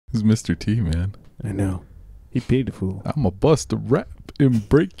Who's Mr. T, man? I know. He paid the fool. I'm a bust a rap and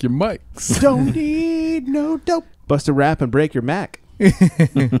break your mics. Don't need no dope. Bust a rap and break your Mac.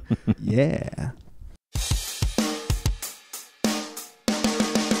 Yeah.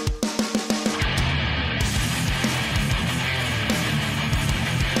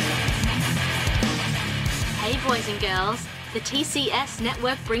 Hey boys and girls, the TCS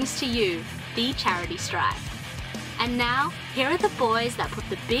network brings to you the Charity Strike. And now, here are the boys that put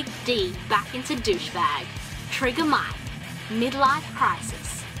the big D back into douchebag. Trigger Mike, Midlife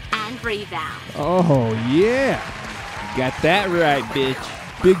Crisis, and Rebound. Oh, yeah. Got that right,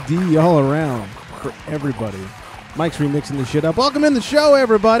 bitch. Big D all around for everybody. Mike's remixing the shit up. Welcome in the show,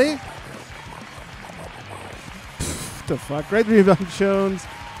 everybody. What the fuck? Great Rebound Jones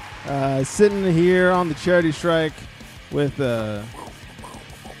sitting here on the Charity Strike with the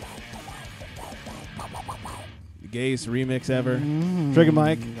gayest remix ever. Trigger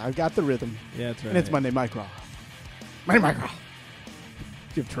Mike. I've got the rhythm. Yeah, that's right. And it's Monday Mike Raw. Monday Mike Raw. Do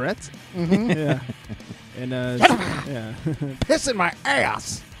you have Tourette's? Mm-hmm. Yeah. And yeah. Pissing my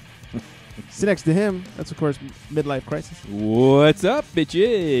ass. Sit next to him. That's, of course, Midlife Crisis. What's up,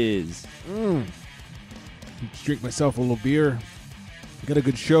 bitches? Drink myself a little beer. Got a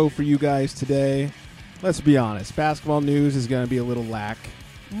good show for you guys today. Let's be honest. Basketball news is going to be a little lack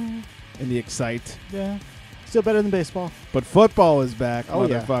in the excite. Yeah. Still better than baseball. But football is back, Oh,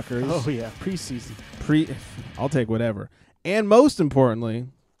 yeah. motherfuckers. Oh, yeah. Preseason. I'll take whatever. And most importantly,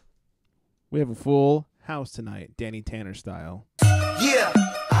 we have a full house tonight, Danny Tanner style. Yeah,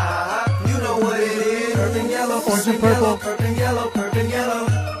 you know what it is. Purple and yellow, orange and purple. Purple and yellow, purple and yellow.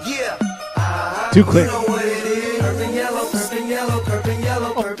 Yeah, Too quick. you know what it is. Purple and yellow, purple and yellow, purple and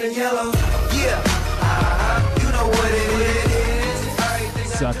yellow, purple and yellow. Yeah, you know what it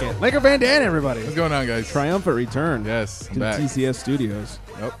is. Suck it. Laker Van Dan, everybody. What's going on, guys? Triumphant return Yes, to I'm the back. TCS studios.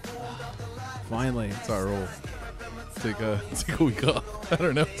 Yep, Finally. that's how I roll. Take a week off. I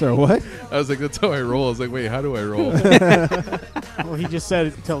don't know. So what? I was like, that's how I roll. I was like, wait, how do I roll? Well, he just said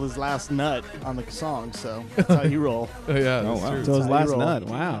it until his last nut on the song, so that's how you roll. Oh, yeah, Oh, that's wow. true. So his how you last roll. nut.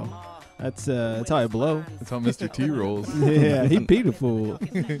 Wow. That's how I blow. That's how Mr. T rolls. Yeah, he beautiful.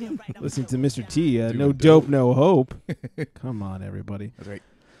 Listen to Mr. T. Doing No dope, no hope. Come on, everybody. That's right.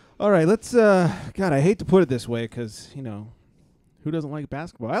 All right, let's. God, I hate to put it this way because who doesn't like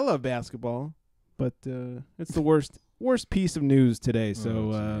basketball? I love basketball, but it's the worst piece of news today. So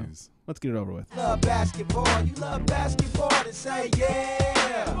Oh, jeez. let's get it over with. Love basketball, you love basketball, then say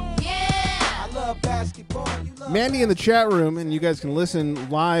yeah. Yeah. I love basketball, you love Mandy in the chat room, and you guys can listen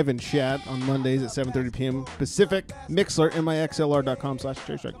live and chat on Mondays at 7:30 p.m. Pacific. Mixler,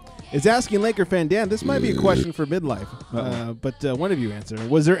 mixlr.com/cherrystrike. Is asking Laker fan Dan. This might be a question for midlife, but one of you answer.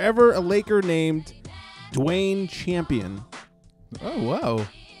 Was there ever a Laker named Dwayne Champion? Oh, wow.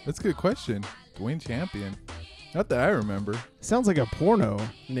 That's a good question. Dwayne Champion. Not that I remember. Sounds like a porno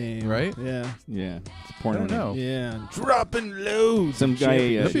name, Right? Yeah, Yeah, it's a I porno don't know. yeah. Dropping loads. Some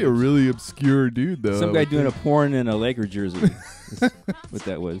guy, That'd be a really obscure dude, though. some guy doing a porn in a Laker jersey. That's what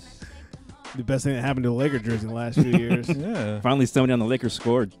that was. The best thing that happened to the Laker jersey in the last few years. Yeah. Finally, somebody on the Lakers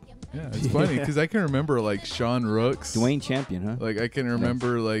scored. Yeah, it's funny because I can remember, like, Sean Rooks. Dwayne Champion, huh? Like, I can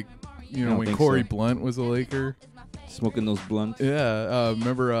remember, like, I don't when think Corey so. Blunt was a Laker. Smoking those blunts. Yeah,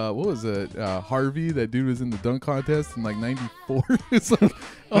 remember what was it? Harvey, that dude was in the dunk contest in like '94. It's like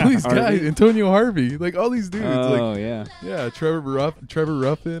all these guys, Harvey? Antonio Harvey, like all these dudes. Oh, like, yeah. yeah, Trevor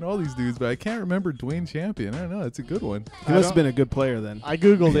Ruffin, all these dudes. But I can't remember Dwayne Champion. I don't know. It's a good one. He must have been a good player then. I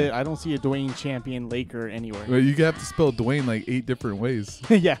Googled it. I don't see a Dwayne Champion Laker anywhere. But you have to spell Dwayne like 8 different ways.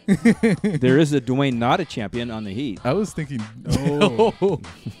 Yeah. There is a Dwayne not a champion on the Heat. I was thinking. Oh.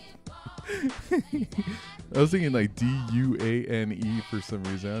 I was thinking like Duane for some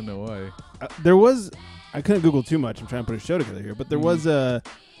reason. I don't know why. There was, I couldn't Google too much. I'm trying to put a show together here, but there was a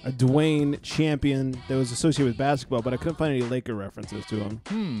Dwayne Champion that was associated with basketball, but I couldn't find any Laker references to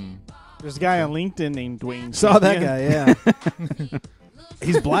him. There's a guy on LinkedIn named Dwayne. Saw that Champion. guy, yeah.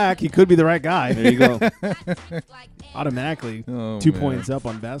 He's black. He could be the right guy. There you go. Automatically, Oh, 2 man. points up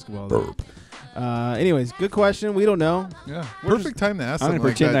on basketball. though. Anyways, good question. We don't know. Yeah, We're perfect time to ask I'm something gonna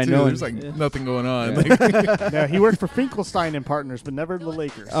like pretend that I too. know There's and- like nothing going on. Yeah. Like, No, he worked for Finkelstein and Partners, but never the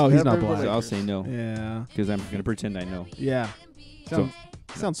Lakers. Oh, he's not Never the black. So I'll Lakers. say no Yeah, because I'm going to pretend I know. yeah.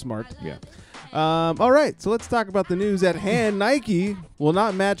 Sounds smart. Yeah. All right, so let's talk about the news at hand. Nike will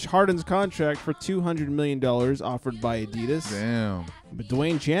not match Harden's contract for $200 million offered by Adidas. damn, But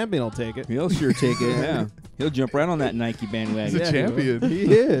Dwayne Champion will take it. He'll sure take it. Yeah. He'll jump right on that Nike bandwagon. He's a champion. He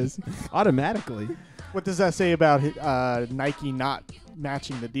is. Automatically. What does that say about Nike not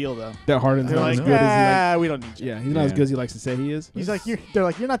matching the deal, though? That Harden's They're not like, as good as we don't need you. he he's not as good as he likes to say he is. He's like, they're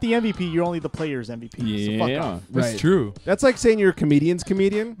like, you're not the MVP. You're only the player's MVP. So fuck off. That's Right. true. That's like saying you're a comedian's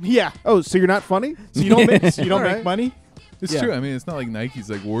comedian. Yeah. Oh, so you're not funny? So you don't make make Alright. money. It's Yeah. true. I mean, it's not like Nike's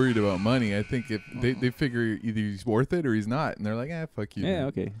like worried about money. I think if they figure either he's worth it or he's not, and they're like, fuck you. Yeah, man."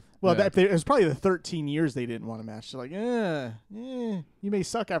 okay. Well, Yeah. it was probably the 13 years they didn't want to match. They're like, you may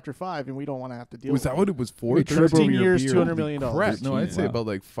suck after 5, and we don't want to have to deal Was with that it. what it was for? Wait, trip over 13 your years, beard. $200 million. Crap. No, I'd say Wow. about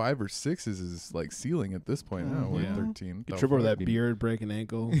like 5 or 6 is like ceiling at this point. Now we're Yeah. 13. You trip over that beard, break an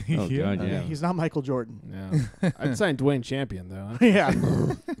ankle. Oh, God, yeah. He's not Michael Jordan. Yeah. I'd sign Dwayne Champion, though. Yeah.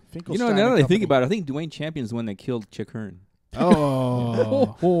 You know, now that I think about it, I think Dwayne Champion's the one that killed Chick Hearn.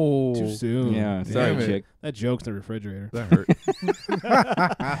 Oh. Too soon. Yeah, Damn sorry, it. Chick. That joke's in the refrigerator. That hurt.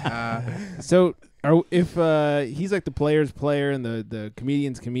 So, if he's like the player's player and the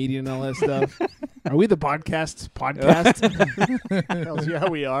comedian's comedian and all that stuff, are we the podcast? Hells yeah,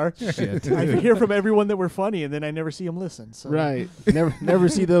 we are. Shit. I hear from everyone that we're funny, and then I never see them listen. So. Right. Never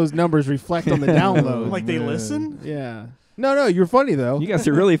see those numbers reflect on the download. Like they Man. listen? Yeah. No, you're funny though. You guys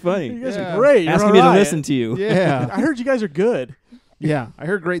are really funny. You guys Yeah. are great. You're Asking me to alright. listen to you. Yeah. I heard you guys are good. Yeah. I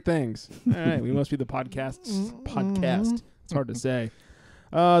heard great things. All right. We must be the podcast. It's hard to say.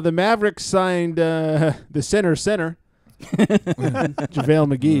 The Mavericks signed the center.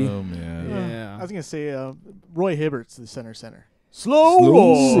 JaVale McGee. Oh man. Yeah. I was going to say Roy Hibbert's the center. Slow Slow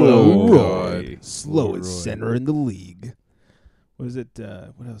Oh, Roy. God. Slowest Roy. center in the league. What is it?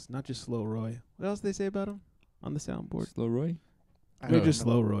 What else? Not just Slow Roy. What else did they say about him on the soundboard? Slow Roy? I Maybe don't just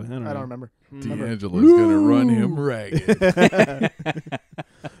know. Slow Roy. I don't know. I don't remember. D'Angelo's gonna run him ragged.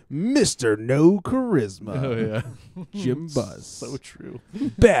 Mr. No Charisma. Oh yeah. Jim Buzz. So true.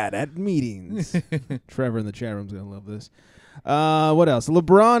 Bad at meetings. Trevor in the chat room's going to love this. What else?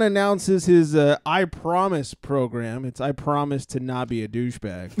 LeBron announces his I Promise program. It's I Promise to Not Be a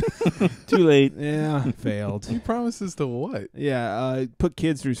Douchebag. Too late. Yeah, failed. He promises to what? Yeah, put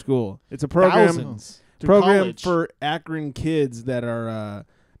kids through school. It's a program. Thousands. Through Program college. for Akron kids that are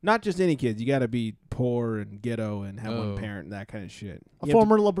not just any kids. You got to be poor and ghetto and have one Oh. parent and that kind of shit. A You have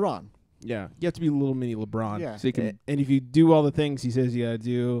former LeBron. you have to be a little mini LeBron. Yeah. So you can, And if you do all the things he says you got to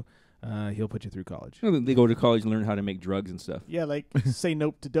do, he'll put you through college. they go to college and learn how to make drugs and stuff. Yeah, like say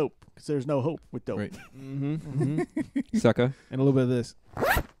nope to dope because there's no hope with dope. Right. Sucker. And a little bit of this.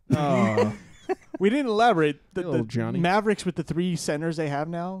 Oh, We didn't elaborate. The Little Johnny. Mavericks with the 3 centers they have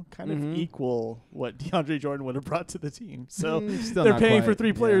now kind Mhm. of equal what DeAndre Jordan would have brought to the team. So still they're not paying quite. for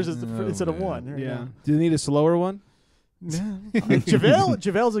 3 players Yeah. instead of man. 1. Right Yeah. now. Do they need a slower one?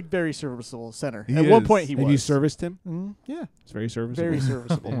 JaVale's a very serviceable center. He At one is. point he Have was. you serviced him? Yeah, It's very serviceable. very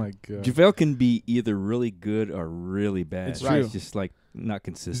serviceable. Oh my god. JaVale can be either really good or really bad. It's true. It's just like not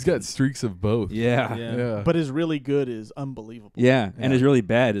consistent. He's got streaks of both. Yeah. Yeah. Yeah. But his really good is unbelievable. Yeah. And his really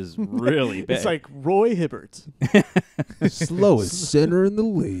bad is really bad. It's like Roy Hibbert. Slowest center in the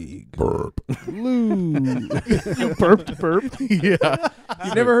league. Burp. Burp. yeah.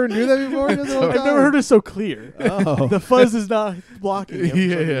 You never knew that before? He does it all the I've time? Oh. never heard it so clear. Oh. The fuzz is not blocking him.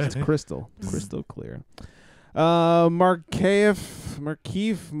 Yeah. It's crystal clear.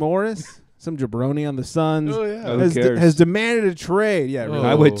 Markeith Morris, some jabroni on the Suns, Oh yeah. Oh, who cares? has demanded a trade. Yeah, really.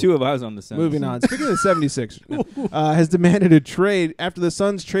 I would too if I was on the Suns. Moving on. Speaking of the 76ers, has demanded a trade after the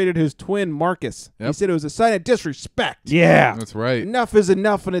Suns traded his twin Marcus. He Yep. said it was a sign of disrespect. Yeah. That's right. Enough is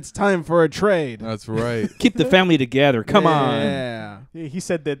enough, and it's time for a trade. That's right. Keep the family together. Come on. Yeah. He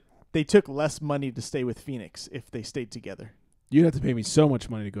said that they took less money to stay with Phoenix if they stayed together. You'd have to pay me so much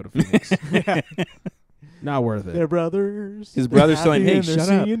money to go to Phoenix. Not worth it. They're brothers. His brother's They're telling him, happy "Hey, and they're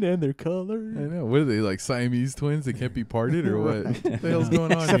shut up." singing and they're I colored. know. What are they, like Siamese twins that can't be parted or what? What the hell's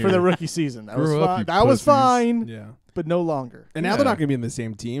going on Except here? for the rookie season. That was Grow up, fine. you That was pussies. fine, Yeah. but no longer. And now Yeah. they're not going to be in the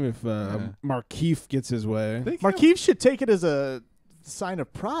same team if Yeah. Markeith gets his way. They can't- Markeith should take it as a sign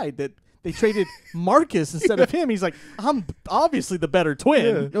of pride that they traded Marcus instead of him. He's like, I'm obviously the better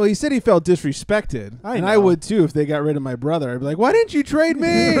twin. Well, he said he felt disrespected. I and know. I would too if they got rid of my brother. I'd be like, why didn't you trade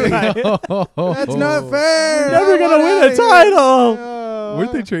me? Right? That's not fair. Never I gonna want win outta a title. here.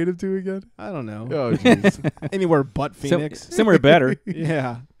 Where'd they trade him to again? I don't know. Oh, jeez. Anywhere but Phoenix. Somewhere better.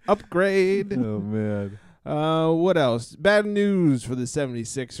 Yeah. Upgrade. Oh, man. What else? Bad news for the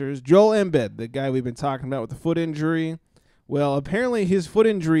 76ers. Joel Embiid, the guy we've been talking about with the foot injury. Well, apparently his foot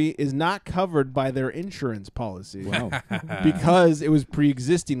injury is not covered by their insurance policy. Wow. Because it was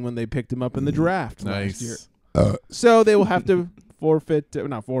pre-existing when they picked him up in the draft last year. Nice. So they will have to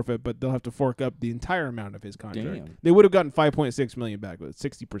not forfeit, but they'll have to fork up the entire amount of his contract. Damn. They would have gotten $5.6 million back, but it's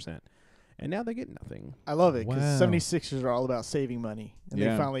 60%. and now they get nothing. I love it because Wow. 76ers are all about saving money, and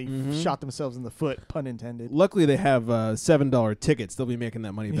Yeah. they finally shot themselves in the foot, pun intended. Luckily, they have $7 tickets. They'll be making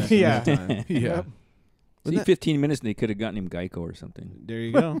that money back. Yeah. in no time. Yeah. See, 15 minutes and they could have gotten him Geico or something. There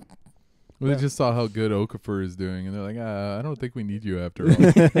you go. Well, they just saw how good Okafor is doing, and they're like, I don't think we need you after all.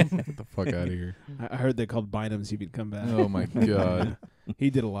 Get the fuck out of here. I heard they called Bynum to see if he'd come back. Oh, my God. He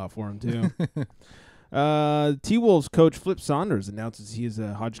did a lot for him, too. T-Wolves coach Flip Saunders announces he has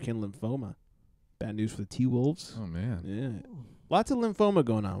Hodgkin lymphoma. Bad news for the T-Wolves. Oh, man. Yeah. Lots of lymphoma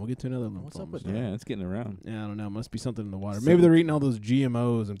going on. We'll get to another lymphoma. What's up with Yeah, it's getting around. Yeah, I don't know. Must be something in the water. So- Maybe they're eating all those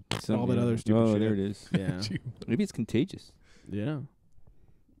GMOs and all that other stupid shit. Oh, there it is. Yeah. Maybe it's contagious. Yeah.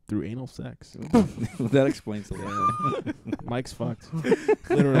 Through anal sex. That explains a lot. Mike's fucked.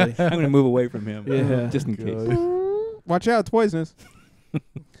 Literally. I'm going to move away from him. Yeah. Just in case. Watch out. It's poisonous.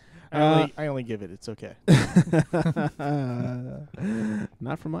 I only give it. It's okay.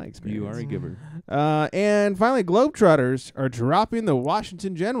 Not from my experience. You are a giver. And finally, Globetrotters are dropping the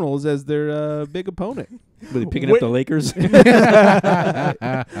Washington Generals as their big opponent. Were they picking up the Lakers? Had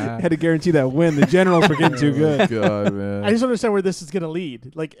to guarantee that win. The Generals were getting too good. God, man. I just don't understand where this is going to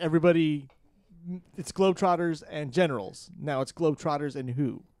lead. Like everybody, it's Globetrotters and Generals. Now it's Globetrotters and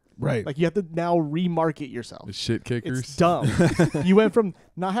who? Right. Like you have to now remarket yourself. The shit kickers. It's dumb. You went from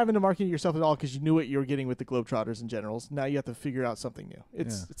not having to market yourself at all because you knew what you were getting with the Globetrotters and Generals. Now you have to figure out something new.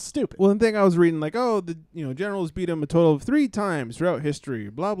 It's stupid. Well, the thing I was reading, like, the Generals beat them a total of 3 times throughout history,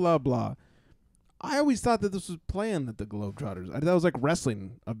 blah, blah, blah. I always thought that this was playing at the Globetrotters. That was like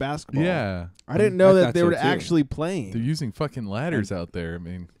wrestling of basketball. Yeah. I didn't know I that thought they so were too. actually playing. They're using fucking ladders out there. I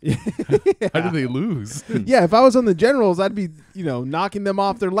mean, how do they lose? Yeah, if I was on the Generals, I'd be, knocking them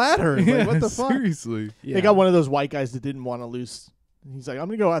off their ladder. Like, what the fuck? Seriously. Yeah. They got one of those white guys that didn't want to lose. He's like, I'm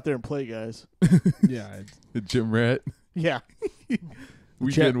going to go out there and play, guys. Yeah. The gym rat. Yeah.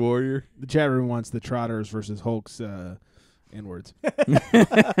 Weekend warrior. The chat room wants the Trotters versus Hulk's N-words.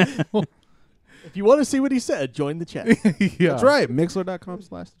 If you want to see what he said, join the chat. Yeah. That's right.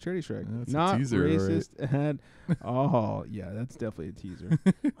 Mixler.com/charity-strike. That's a Not teaser, racist. And oh, yeah, that's definitely a teaser.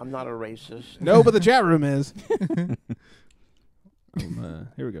 I'm not a racist. No, but the chat room is.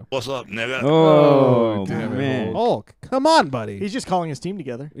 Here we go. What's up, nigga? Oh, damn it, man. Hulk, come on, buddy. He's just calling his team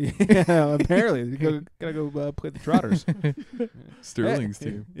together. Yeah, apparently. Gotta go play the Trotters. Sterling's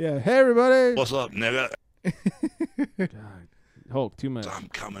team. Yeah. Hey, everybody. What's up, nigga? God, Hulk, too much. I'm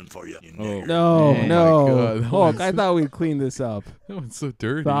coming for you. Oh. No, Man. no. Oh my God, that Hulk, was- I thought we'd clean this up. That one's so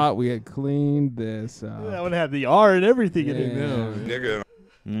dirty. Thought we had cleaned this up. That one had the R and everything in it. Yeah. No. Nigga,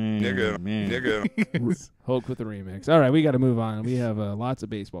 nigga, Man. nigga. Hulk with the remix. All right, we got to move on. We have lots of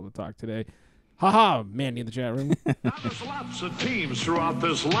baseball to talk today. Haha, Mandy in the chat room. Now, there's lots of teams throughout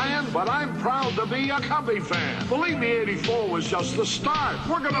this land, but I'm proud to be a Cubby fan. Believe me, 84 was just the start.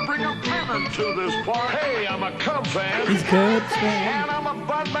 We're going to bring a cannon to this park. Hey, I'm a Cub fan. He's Cubs fan. And I'm a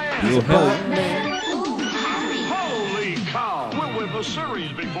Bud man. He's a Bud man. Holy cow. We'll win the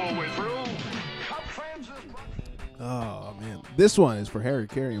series before we're through. Cub fans Oh, man. This one is for Harry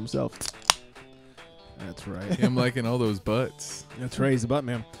Carey himself. That's right. Him liking all those butts. That's right. He's the butt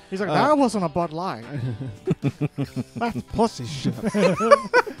man. He's like, that wasn't a Bud Light. That's pussy shit.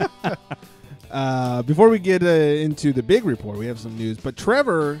 Before we get into the big report, we have some news. But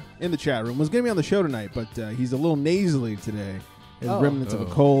Trevor in the chat room was going to be on the show tonight, but he's a little nasally today. Has remnants of a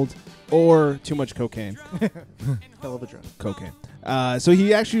cold or too much cocaine. Hell of a drug. Cocaine. So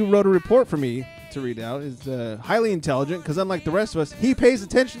he actually wrote a report for me to read out. He's highly intelligent because unlike the rest of us, he pays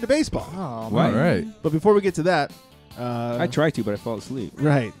attention to baseball. Oh, Why? All right. But before we get to that, I try to, but I fall asleep.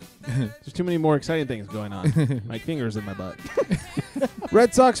 right. There's too many more exciting things going on. My finger's in my butt.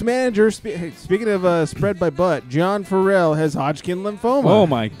 Red Sox manager, speaking of spread by butt, John Farrell has Hodgkin lymphoma. Oh,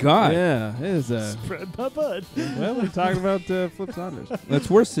 my God. Yeah, it is. Spread my bud. Well, we're talking about Flip Saunders. That's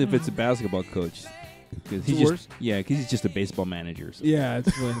worse if it's a basketball coach. Because he's It's just because he's just a baseball manager. So. Yeah,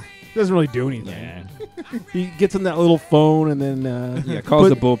 it's doesn't really do anything. Yeah. He gets on that little phone and then Yeah, calls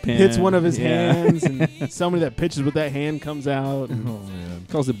the bullpen. hits one of his Yeah. hands, and somebody that pitches with that hand comes out. And Oh, man.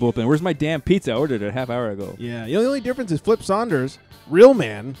 Calls the bullpen. Where's my damn pizza? I ordered it a half hour ago. yeah, the only difference is Flip Saunders, real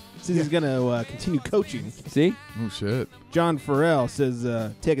man, says he's going to continue coaching. See? Oh, shit. John Farrell says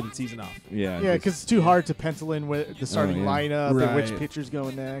taking the season off. Yeah. Yeah, because it's too hard to pencil in with the starting yeah. lineup and which Right. pitcher's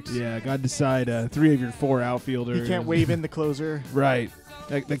going next. Yeah, got to decide 3 of your 4 outfielders. You can't wave in the closer. Right.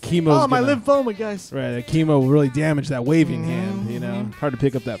 The chemo. Oh, my lymphoma, guys. Right, the chemo will really damage that waving hand. You know, hard to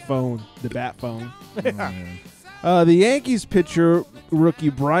pick up that phone, the bat phone. Oh, man. The Yankees pitcher rookie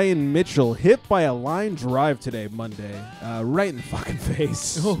Bryan Mitchell hit by a line drive today, Monday, right in the fucking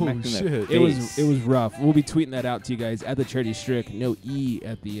face. Oh Smacked in the shit! face. It was rough. We'll be tweeting that out to you guys at the Charity Strick. No E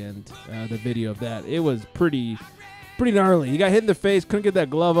at the end. The video of that. It was pretty gnarly. He got hit in the face. Couldn't get that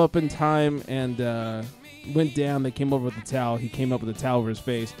glove up in time, and went down. They came over with the towel. He came up with a towel over his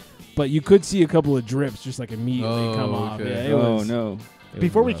face, but you could see a couple of drips just like immediately come off. okay. Yeah, Oh no.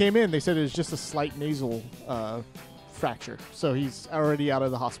 Before we came in, they said it was just a slight nasal fracture, so he's already out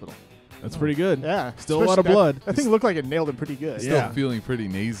of the hospital. That's pretty good. Yeah, Still a lot of especially blood. That thing looked like it nailed him pretty good. Still Yeah. feeling pretty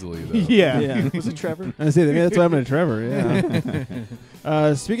nasally though. Yeah. Yeah. Was it Trevor? I say that's why I'm in Trevor.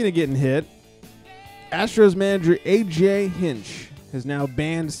 Yeah. Speaking of getting hit, Astros manager AJ Hinch has now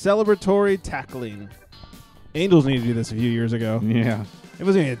banned celebratory tackling. Angels needed to do this a few years ago. Yeah. It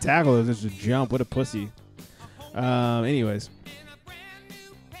wasn't even a tackle; it was just a jump. What a pussy. Anyways,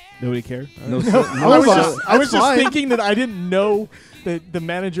 nobody cared. No. I was just fine. thinking that I didn't know the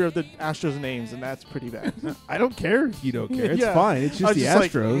manager of the Astros names, and that's pretty bad. I don't care if you don't care. It's Yeah. fine. It's I just was the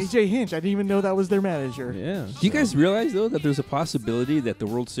like, Astros. AJ Hinch. I didn't even know that was their manager. Yeah. Do you guys realize though that there's a possibility that the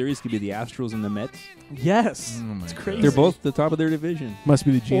World Series could be the Astros and the Mets? Yes, Oh my it's God. crazy. They're both the top of their division. Must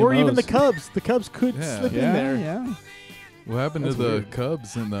be the GMOs. or even the Cubs. The Cubs could Yeah. slip Yeah. in there. Yeah. What happened That's to the weird.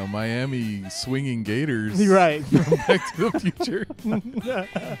 Cubs and the Miami swinging Gators? You're right. From Back to the Future.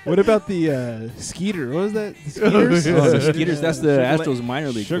 What about the Skeeter? What was that? The Oh, Skeeters? yeah. Oh, the Skeeters. That's the Sugarland- Astros minor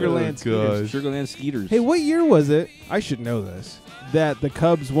league. Sugarland Oh, Skeeters. gosh. Sugarland Skeeters. Hey, what year was it? I should know this. That the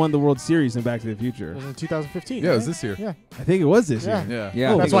Cubs won the World Series in Back to the It Future. was in 2015. Yeah, it was right? this year. Yeah, I think it was this Yeah. year. Yeah. Yeah.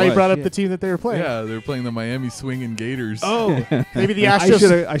 Oh, I that's think why it he was. brought up Shit. the team that they were playing. Yeah, they're playing the Miami swinging Gators. Oh, Maybe the I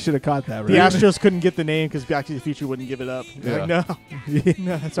Astros. should have caught that. The Right? Astros couldn't get the name because Back to the Future wouldn't give it up. They're Yeah. Like,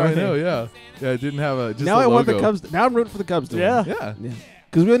 no, that's our I know. name. Yeah, yeah. It didn't have a. Just now a I want the logo. Cubs. Now I'm rooting for the Cubs to Yeah. win. Yeah. Yeah,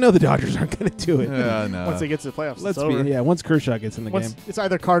 because we know the Dodgers aren't going to do it. Yeah. No. Once they get to the playoffs, Let's it's over. be. Yeah, once Kershaw gets in the Once game. it's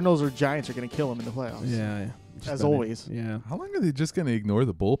either Cardinals or Giants are going to kill him in the playoffs. Yeah. Just As about it. always. Yeah. How long are they just going to ignore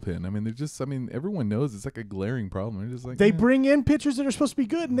the bullpen? I mean, they're just. I mean, everyone knows it's like a glaring problem. They're just like They eh. bring in pitchers that are supposed to be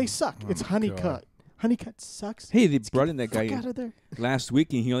good, and they suck. Oh It's my Honeycutt. God. Honeycutt sucks. Hey, they brought in that Fuck guy out of there. last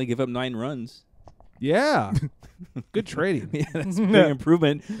week, and he only gave up 9 runs. Yeah. Good trading. Yeah, that's a big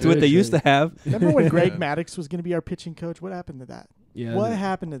improvement to what they used to have. Remember when Greg Yeah. Maddox was going to be our pitching coach? What happened to that? Yeah. What that-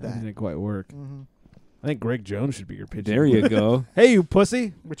 happened to That that? didn't quite work. Mhm. I think Greg Jones should be your pitcher. There you go. Hey, you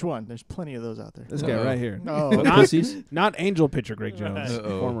pussy! Which one? There's plenty of those out there. This guy Uh-oh. right here. No. What Not- pussies? Not Angel pitcher Greg Jones,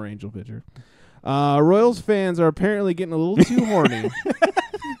 Uh-oh. former Angel pitcher. Royals fans are apparently getting a little too horny and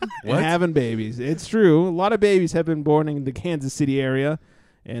What? having babies. It's true. A lot of babies have been born in the Kansas City area,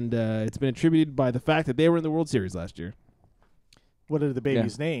 and it's been attributed by the fact that they were in the World Series last year. What are the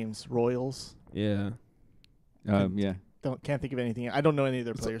babies' names? Royals. Yeah. Yeah. Can't think of anything. I don't know any of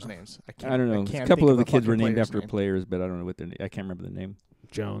their players' names. I don't know. can't A couple think of the a kids were fucking named player's after name. players, but I don't know what their I can't remember the name.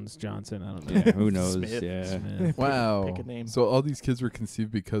 Jones, Johnson, I don't know. Yeah, who knows? Smith. Yeah. Smith. Wow. Pick a name. So all these kids were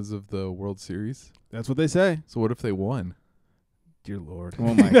conceived because of the World Series. That's what they say. So what if they won? Dear Lord.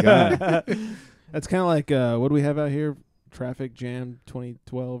 Oh my God. That's kind of like, what do we have out here? Traffic Jam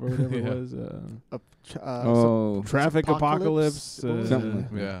 2012 or whatever Yeah. it was. Oh. Traffic Apocalypse. Something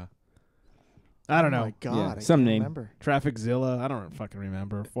like Yeah. I don't know. Oh my God. Yeah, I some can't name. Remember. Traffic Zilla. I don't fucking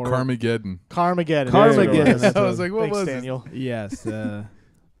remember. Carmageddon. Carmageddon. Carmageddon. There you go. That's I was like, what Thanks, was Daniel. Yes.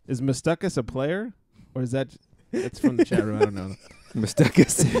 Is Mustakas a player? Or is that... That's from the chat room. I don't know.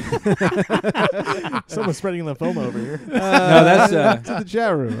 Mustakas. Someone's spreading lymphoma over here. No, that's to the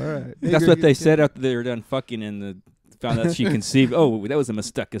chat room. All right. that's what they said after they were done fucking and the found out she conceived. Oh, that was a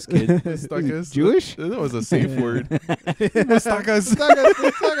Mustakas kid. Mustakas. Jewish? That was a safe word. Mustakas.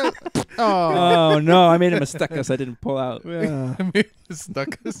 Oh no, I made a Mustakas. I didn't pull out. Yeah.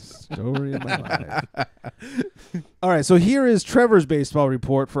 Mustakas. Story of my life. All right, so here is Trevor's baseball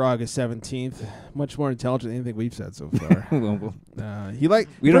report for August 17th. Much more intelligent than anything we've said so far.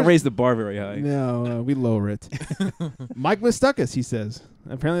 We don't raise the bar very high. No, we lower it. Mike Mustakas, he says.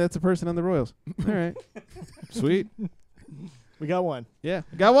 Apparently that's a person on the Royals. All right. Sweet. We got one. Yeah.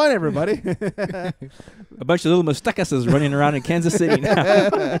 Got one, everybody. A bunch of little Mustakases running around in Kansas City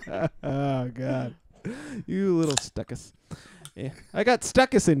now. Oh, God. You little Stuckus. Yeah. I got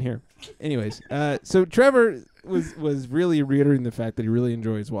Stuckus in here. Anyways, so Trevor was really reiterating the fact that he really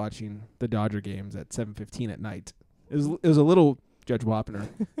enjoys watching the Dodger games at 7:15 at night. It was a little Judge Wapner,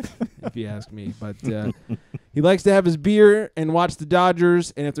 if you ask me. But he likes to have his beer and watch the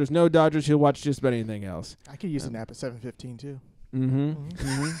Dodgers, and if there's no Dodgers, he'll watch just about anything else. I could use a nap at 7:15 too.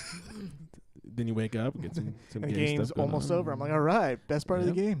 Then you wake up and get some And the gay game's stuff going almost on. over. I'm like, all right, best part of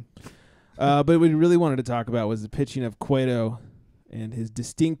the game. But what we really wanted to talk about was the pitching of Cueto and his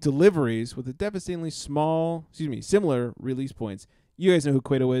distinct deliveries with a devastatingly similar release points. You guys know who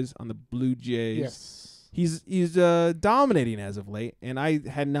Cueto is on the Blue Jays. Yes. He's dominating as of late, and I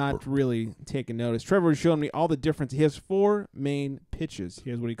had not really taken notice. Trevor was showing me all the difference. He has 4 main pitches. He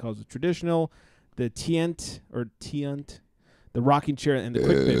has what he calls the traditional, the tiant, the rocking chair, and the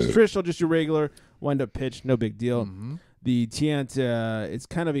quick pitch. Traditional, just your regular wind-up pitch, no big deal. Mm-hmm. The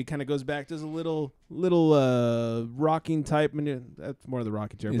tiant, he kind of goes back. There's a little rocking type. That's more of the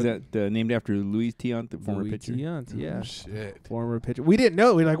rocking chair. Is that named after Luis Tiant, the former Louis pitcher? Tiant, yeah. Oh, shit. Former pitcher. We didn't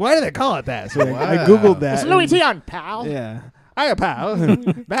know. We were like, why do they call it that? So I Wow. Googled that. It's Louis Tiant, pal. Yeah. Hiya, pal.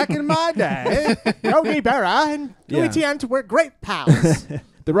 Back in my day. Yogi Berra and Louis Yeah. Tiant were great pals.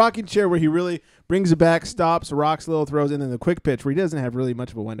 The rocking chair where he really brings it back, stops, rocks a little, throws, and then the quick pitch where he doesn't have really much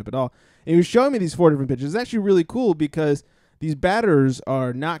of a windup at all. And he was showing me these 4 different pitches. It's actually really cool because these batters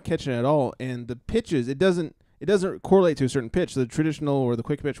are not catching it at all, and the pitches, it doesn't correlate to a certain pitch. So the traditional or the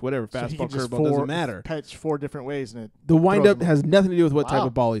quick pitch, whatever, So he can fastball, just curveball, doesn't matter. Pitch 4 different ways, and The windup throws has nothing to do with what type Wow.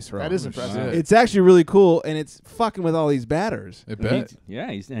 of ball he's throwing. that is impressive. Shit. It's actually really cool, and it's fucking with all these batters. I bet.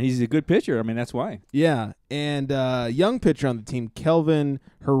 He's a good pitcher. I mean, that's why. Yeah, and young pitcher on the team, Kelvin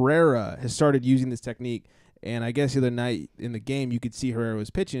Herrera, has started using this technique. And I guess the other night in the game, you could see Herrera was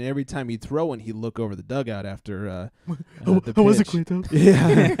pitching. And every time he'd throw one, he'd look over the dugout after the pitch. was it Cueto?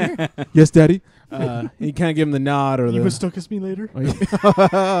 Yeah. Yes, Daddy. He kind of give him the nod or You the. mistook us me later.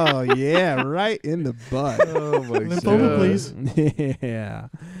 Oh yeah, right in the butt. Oh, my Lymphoma, God. please. Yeah.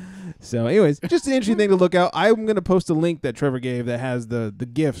 So, anyways, just an interesting thing to look out. I'm going to post a link that Trevor gave that has the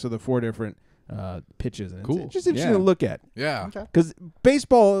gifs of the 4 different pitches. And Cool. It's just interesting Yeah. to look at. Yeah. Okay. Because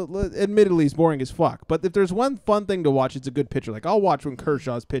baseball, admittedly, is boring as fuck. But if there's one fun thing to watch, it's a good pitcher. Like, I'll watch when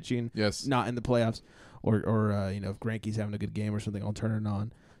Kershaw's pitching, Yes. not in the playoffs. Or if Greinke's having a good game or something, I'll turn it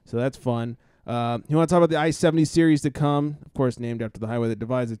on. So that's fun. You want to talk about the I-70 series to come? Of course, named after the highway that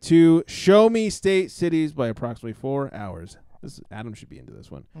divides the two. Show me state cities by approximately 4 hours. Adam should be into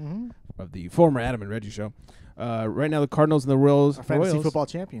this one. Mm-hmm. Of the former Adam and Reggie show. Right now, the Cardinals and the Royals. Our fantasy Royals. football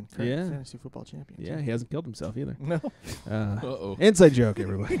champion. Current Yeah. Fantasy football champion. Yeah, he hasn't killed himself either. No. Uh-oh. Inside joke,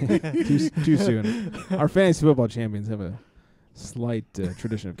 everybody. too soon. Our fantasy football champions have a slight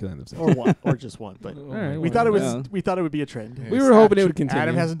tradition of killing themselves. Or one. Or just one. But All right, we well, thought it was. well. We thought it would be a trend. Yeah. We were hoping it would continue.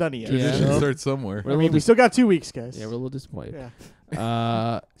 Adam hasn't done it yet. Yeah. Tradition starts somewhere. We're a I mean, little we still got 2 weeks, guys. yeah, we're a little disappointed.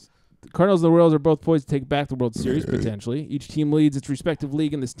 Yeah. The Cardinals and the Royals are both poised to take back the World Series, potentially. Each team leads its respective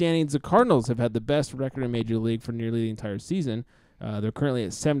league in the standings. The Cardinals have had the best record in Major League for nearly the entire season. They're currently at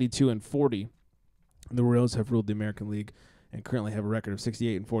 72-40. The Royals have ruled the American League and currently have a record of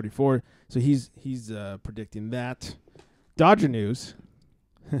 68-44. So he's predicting that. Dodger news.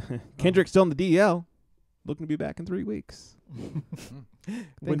 Kendrick's still in the DL. Looking to be back in 3 weeks.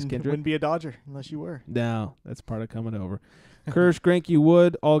 Thanks, Kendrick. Wouldn't be a Dodger unless you were. No, that's part of coming over. Kersh, Greinke,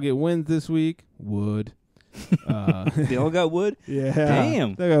 Wood all get wins this week. Wood. They all got wood. Yeah.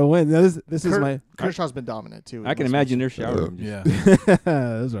 Damn. They got wins. Now, this is my. Kershaw's been dominant too. I can imagine their shower room. Yeah.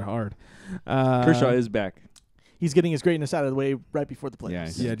 Those are hard. Kershaw is back. He's getting his greatness out of the way right before the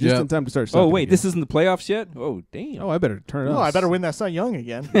playoffs. Yeah. Yeah, just Yep. in time to start. Oh sucking wait, again. this isn't the playoffs yet. Oh damn. Oh, I better turn it Oh, on. I better win that Cy Young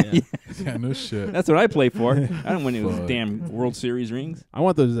again. Yeah. Yeah, no shit. That's what I play for. I don't win those Fuck. damn World Series rings. I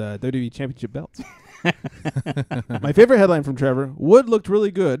want those WWE Championship belts. My favorite headline from Trevor: Wood looked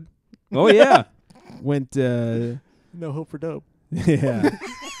really good. Oh yeah. Went. No hope for dope. Yeah.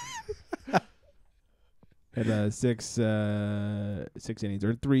 Had 6 innings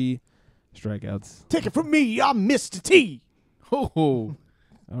or 3 strikeouts. Take it from me, I'm Mr. T. Oh. All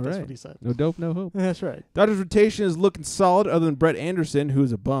That's right. what he said. No dope, no hope. That's right. Dodgers rotation is looking solid, other than Brett Anderson,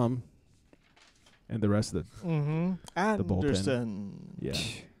 who's a bum, and the rest of the Mm-hmm. bullpen. Anderson. yeah,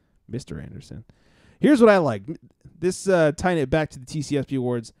 Mr. Anderson. Here's what I like. This tying it back to the TCSP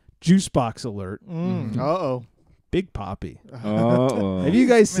awards. Juicebox alert. Mm. Uh-oh. Big Poppy. Oh. Have you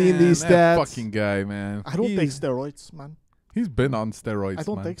guys seen Man, these that stats? fucking guy, man. I don't think He's- steroids, man. He's been on steroids, I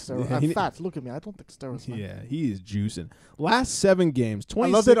don't man. think steroids. Yeah, I'm he- fat. Look at me. I don't think steroids, man. Yeah, he is juicing. Last 7 games, I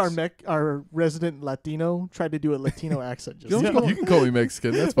 26. love that our resident Latino tried to do a Latino accent. Just You can call me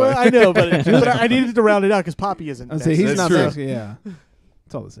Mexican. That's well, fine. I know, but I needed to round it out because Poppy isn't. I'd say he's That's not true. Mexican. Yeah,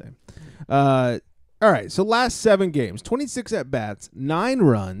 it's all the same. All right, so last 7 games, 26 at bats, 9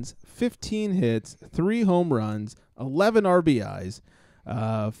 runs, 15 hits, 3 home runs, 11 RBIs,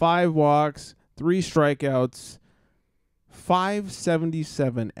 5 walks, 3 strikeouts,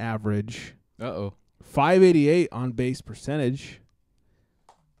 577 average, Uh-oh. 588 on base percentage.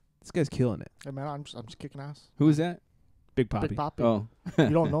 This guy's killing it. Hey, man, I'm just kicking ass. Who is that? Big Poppy. Big Poppy. Oh. You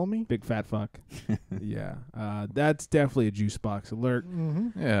don't know me? Big fat fuck. Yeah, that's definitely a juice box alert.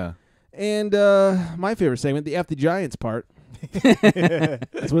 Mm-hmm. Yeah. And my favorite segment, the F the Giants part.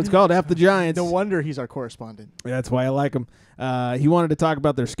 That's what it's called. F the Giants. No wonder he's our correspondent. That's why I like him. He wanted to talk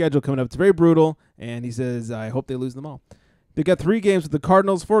about their schedule coming up. It's very brutal, and he says, I hope they lose them all. They got 3 games with the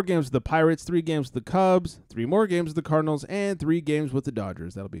Cardinals, 4 games with the Pirates, 3 games with the Cubs, 3 more games with the Cardinals, and 3 games with the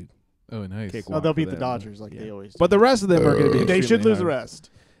Dodgers. That'll be nice. cakewalk They'll for beat the them. Dodgers like they always do. But the rest of them are going to be They should extremely lose the hard. rest.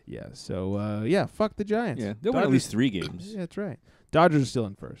 Yeah, so, fuck the Giants. Yeah, they'll win at Dodgers- least 3 games. Yeah, that's right. Dodgers are still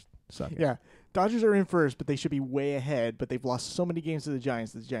in first. Suck it. Yeah. Dodgers are in first, but they should be way ahead. But they've lost so many games to the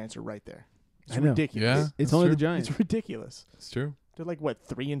Giants that the Giants are right there. It's I know. ridiculous. Yeah. It's That's only true. the Giants. It's ridiculous. It's true. They're like, what,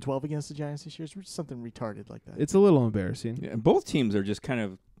 3-12 against the Giants this year? It's something retarded like that. It's a little embarrassing. Yeah, and both teams are just kind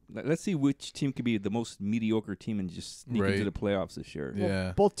of. Let's see which team could be the most mediocre team and just sneak into Right. the playoffs this year.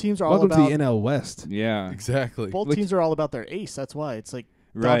 Yeah. Both teams are Welcome all to about the NL West. Yeah. Exactly. both Which- teams are all about their ace. That's why it's like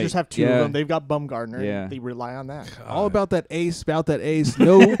Right. Dodgers have 2 Yeah. of them. They've got Bumgarner. Yeah. They rely on that. All about that ace,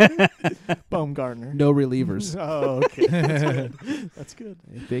 No, Bumgarner. no relievers. Oh, okay. That's good. That's good.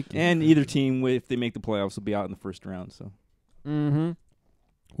 Thank you. And either team, if they make the playoffs, will be out in the first round. So Mm-hmm.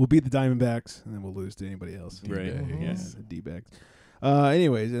 We'll beat the Diamondbacks, and then we'll lose to anybody else. Right. D-bags. Yeah, Yes. the D-backs.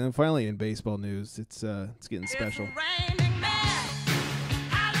 Anyways, and then finally in baseball news, it's getting special.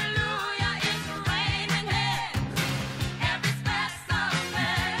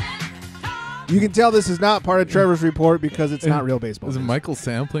 You can tell this is not part of Trevor's report because it's not real baseball. Is it news. Michael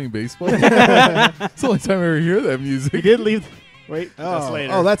Sam playing baseball? It's the only time I ever hear that music. He did leave. Wait, that's Oh,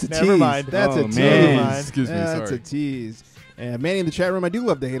 later. oh, that's a Never tease. mind. That's Oh, a tease. man. Never mind. Excuse me, That's sorry. a tease. And Manny in the chat room, I do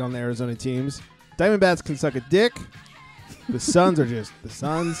love to hate on the Arizona teams. Diamondbacks can suck a dick. The Suns are just the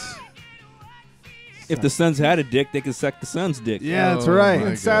Suns. if the Suns had a dick, they could suck the Suns' dick. Yeah, that's Oh, right. my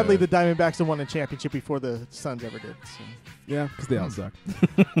And sadly, God. the Diamondbacks have won a championship before the Suns ever did. So. Yeah, because they all suck.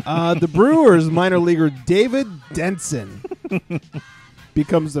 The Brewers minor leaguer David Denson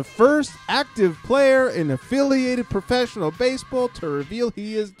becomes the first active player in affiliated professional baseball to reveal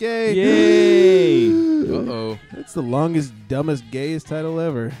he is gay. Yay! Uh-oh. That's the longest, dumbest, gayest title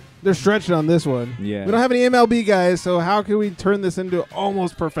ever. They're stretching on this one. Yeah. We don't have any MLB guys, so how can we turn this into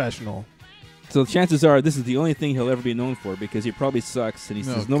almost professional? So chances are this is the only thing he'll ever be known for because he probably sucks and he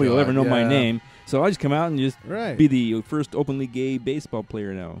Oh, says nobody will God, ever know my yeah. name. So I'll just come out and just Right. be the first openly gay baseball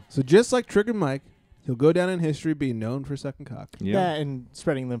player now. So just like Trick and Mike, he'll go down in history being known for sucking cock. Yeah. That and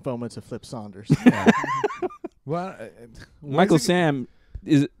spreading lymphoma to Flip Saunders. Well, Michael Sam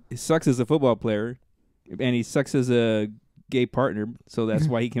sucks as a football player, and he sucks as a gay partner. So that's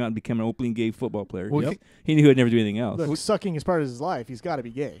why he came out and became an openly gay football player. Well, Yep. He knew he'd never do anything else. Look, sucking is part of his life. He's got to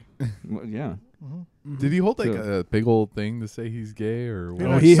be gay. Well, yeah. did he hold like So- a big old thing to say he's gay or what?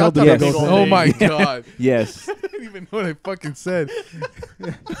 Oh, he held Sucked the up big a old big thing. Oh thing. my God. Yes. I didn't even know what I fucking said.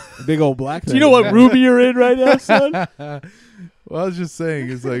 Big old black Do you know what Ruby you're in right now, son? Well, I was just saying,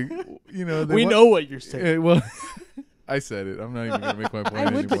 it's like, you know. We know what you're saying. Well, I said it. I'm not even going to make my point I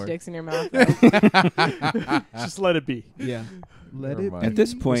would anymore. put dicks in your mouth. though. Just let it be. Yeah. Let Never it mind. At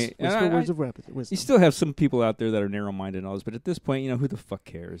this point, and Whisper I- words of wisdom. you still have some people out there that are narrow-minded and all this, but at this point, who the fuck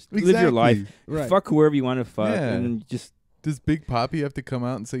cares? Live Exactly. your life. Right. Fuck whoever you want to fuck, Yeah. and just Does Big Poppy have to come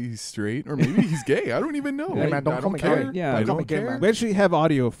out and say he's straight? Or maybe he's gay? I don't even know. Hey, man, don't I call me care. gay. Yeah, I Don't call me don't gay, care. man. We actually have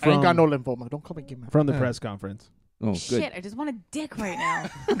audio I ain't got from, no lymphoma. Don't call me gay, man. from the Yeah. press conference. oh, good. Shit, I just want a dick right now.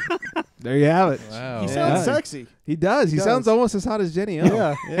 There you have it. Wow. He Yeah. sounds sexy. He does. He He sounds does. almost as hot as Jenny O.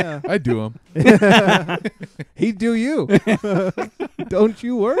 Yeah. Yeah. I do him. He'd do you. Don't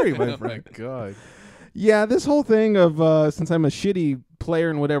you worry, my Oh, friend. my God. Yeah, this whole thing of since I'm a shitty player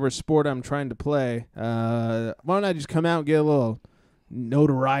in whatever sport I'm trying to play, why don't I just come out and get a little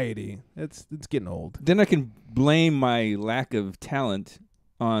notoriety? It's getting old. Then I can blame my lack of talent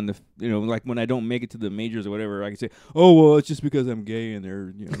on the, like when I don't make it to the majors or whatever. I can say, oh, well, it's just because I'm gay and they're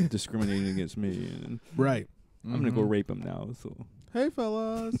discriminating against me. And Right. I'm going to go rape them now. So Hey,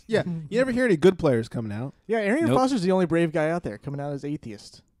 fellas. Yeah, you never hear any good players coming out. Yeah, Arian Nope. Foster's the only brave guy out there coming out as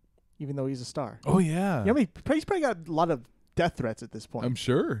atheist, even though he's a star. Oh, yeah. Yeah, he's probably got a lot of death threats at this point. I'm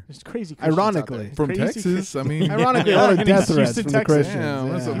sure. There's crazy Christians out Ironically. there. From Crazy Texas, I mean. Ironically, a Yeah, lot of and death he's threats Houston, from the Texas. Christians. Damn,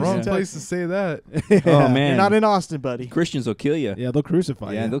 that's the Yeah. wrong Houston, place to Texas. say that. Oh, man. You're not in Austin, buddy. Christians will kill you. Yeah, they'll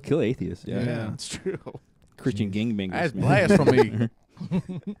crucify Yeah, you. they'll kill atheists. Yeah. Yeah. It's true. Christian gangbangers. That's man. blasphemy.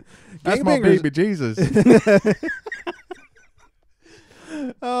 That's my Gangbangers. baby Jesus.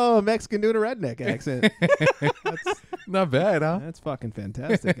 Oh, Mexican doing a redneck accent. Not bad, huh? That's fucking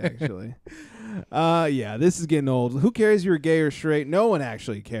fantastic, actually. Yeah, this is getting old. Who cares if you're gay or straight? No one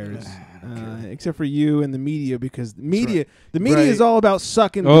actually cares, except for you and the media, because the media is Right. all about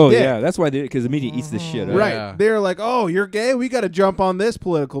sucking Oh, the dick. yeah. That's why because the media eats this shit up. Right. Yeah. They're like, oh, you're gay? We got to jump on this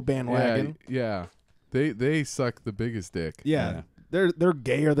political bandwagon. Yeah. They suck the biggest dick. Yeah. they're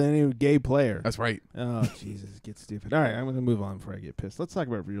gayer than any gay player. That's right. Oh Jesus, it gets stupid. All right, I'm gonna move on before I get pissed. Let's talk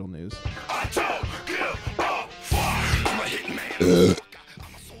about real news. I don't give a fuck. I'm a hitman.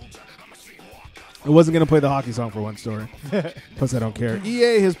 I wasn't gonna play the hockey song for one story. Plus, I don't care.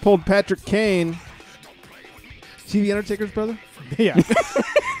 EA has pulled Patrick Kane. See the Undertaker's brother? Yeah.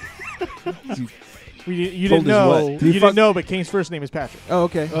 You Told didn't us know. what? You Did he didn't know, but Kane's first name is Patrick. Oh,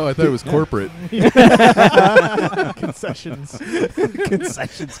 okay. Oh, I thought it was corporate. Concessions.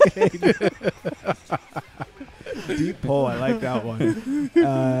 Concessions Kane. Deep pull. I like that one.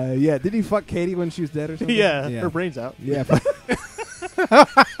 Yeah. Did he fuck Katie when she was dead or something? Yeah, her brain's out. Yeah.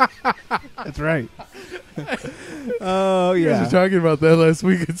 That's right. Oh You guys yeah. were talking about that last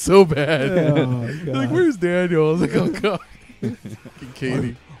week. It's so bad. Oh, God. Like, where's Daniel? I was like, oh god. Fucking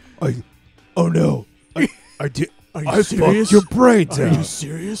Katie. Oh no. Are you I fucked your brains Are you out.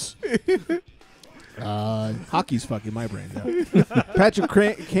 serious? Hockey's fucking my brains out. Patrick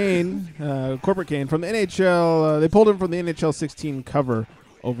Kane, corporate Kane from the NHL. They pulled him from the NHL 16 cover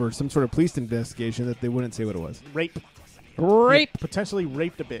over some sort of police investigation that they wouldn't say what it was. Rape. Potentially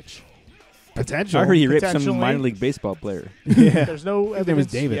raped a bitch. Potential. I heard he raped some Potentially. minor league baseball player. Yeah. There's no His name is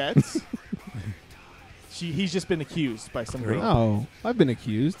evidence David. yet. He's just been accused by some girl. Oh, I've been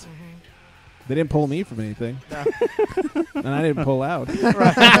accused. They didn't pull me from anything. And I didn't pull out.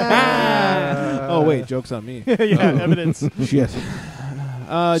 Oh, wait. Joke's on me. Yeah, evidence. Shit.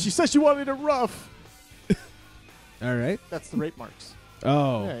 She said she wanted it rough. All right. That's the rape marks.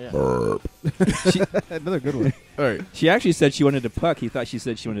 Oh. Yeah. Another good one. All right. She actually said she wanted to puck. He thought she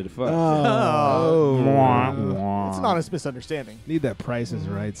said she wanted to fuck. Oh. It's an honest misunderstanding. Need that Price is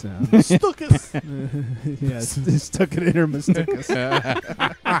Right sound. Stuckus. Yes, stuck it in her mistaken.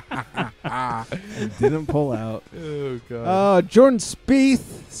 And didn't pull out. Oh god. Jordan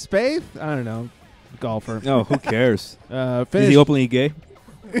Spieth? I don't know. Golfer. No, who cares? Is Finished. he openly gay?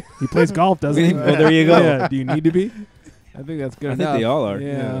 He plays golf, doesn't he? Well, there you go. Yeah. Do you need to be? I think that's good I enough. think they all are.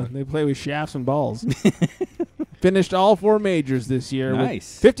 Yeah, they play with shafts and balls. Finished all 4 majors this year.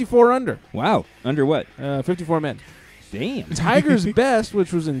 Nice. With 54 under. Wow. Under what? 54 men. Damn. Tiger's best,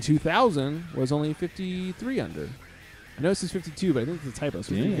 which was in 2000, was only 53 under. I know it says 52, but I think it's a typo.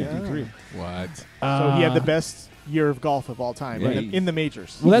 So it's Yeah. 53. What? So he had the best year of golf of all time Yeah, in the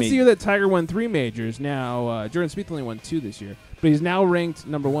majors. Well, that's the year that Tiger won 3 majors. Now, Jordan Spieth only won 2 this year. But he's now ranked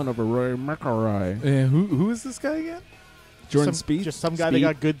number 1 over Rory McIlroy. And who is this guy again? Jordan Some- Spieth? Just some guy that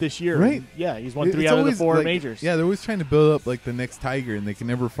got good this year. Right. And yeah, he's won 3 It's out of the always, 4 like, majors. Yeah, they're always trying to build up like the next Tiger, and they can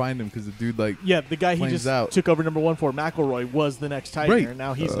never find him because the dude like. Yeah, the guy he Flames just out. took over number 1 for, McIlroy, was the next Tiger, Right. and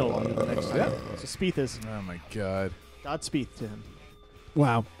now he's no longer the next Tiger. So Spieth is Oh my god. Godspeed to him.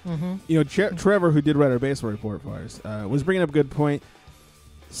 Wow. Mm-hmm. You know, Trevor, who did write our baseball report for us, was bringing up a good point.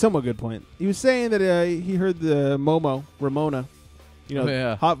 Somewhat good point. He was saying that he heard the Ramona. You know, Oh,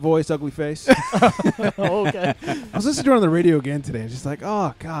 yeah. hot voice, ugly face. Oh, okay. I was listening to her on the radio again today. I was just like,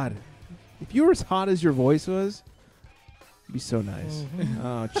 oh, God. If you were as hot as your voice was, it'd be so nice.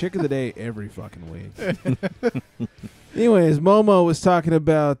 Chick of the day every fucking week. Anyways, Momo was talking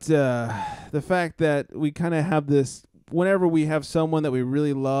about the fact that we kind of have this, whenever we have someone that we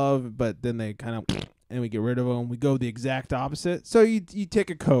really love, but then they kind of, and we get rid of them, we go the exact opposite. So you take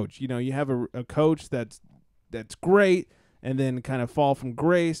a coach. You know, you have a coach that's great, and then kind of fall from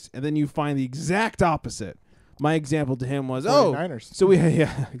grace, and then you find the exact opposite. My example to him was, 49ers. so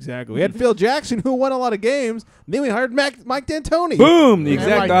exactly. We had Phil Jackson, who won a lot of games. Then we hired Mike D'Antoni. Boom. The And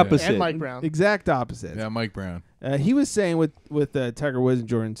exact Mike- opposite. And Mike Brown. Exact opposite. Yeah, Mike Brown. He was saying with Tiger Woods and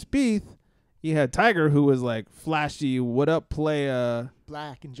Jordan Spieth, he had Tiger, who was like flashy, what up play.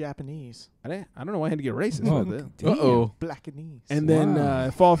 Black and Japanese. I don't know why I had to get racist Oh, with it. Uh-oh. Blackanese. And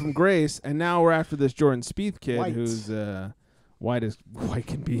then fall from grace, and now we're after this Jordan Spieth kid, White. who's white as white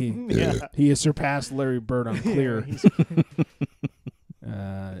can be. Yeah. He has surpassed Larry Bird on clear.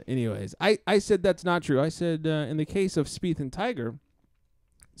 Anyways, I said that's not true. I said in the case of Spieth and Tiger,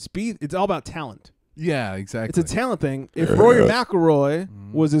 Spieth, it's all about talent. Yeah, exactly. It's a talent thing. If Rory McIlroy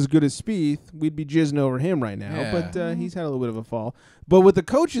was as good as Spieth, we'd be jizzing over him right now. Yeah. But he's had a little bit of a fall. But with the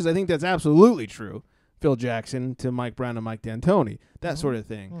coaches, I think that's absolutely true. Phil Jackson to Mike Brown and Mike D'Antoni, that sort of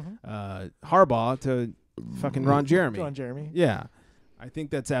thing. Harbaugh to fucking Ron Jeremy. Ron Jeremy. Yeah. I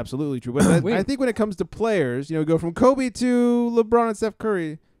think that's absolutely true. But I think when it comes to players, you know, go from Kobe to LeBron and Steph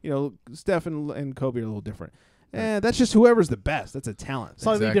Curry, you know, Steph and Kobe are a little different. That's just whoever's the best. That's a talent thing.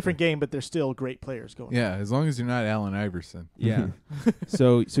 Slightly Exactly. different game, but they're still great players going. Yeah, as long as you're not Allen Iverson. Yeah.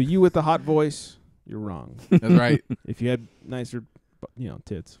 so you with the hot voice, you're wrong. That's right. If you had nicer,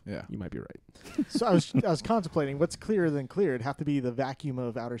 tits, Yeah. you might be right. So I was contemplating what's clearer than clear. It'd have to be the vacuum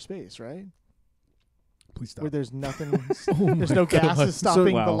of outer space, right? Please stop. where there's nothing, there's no gases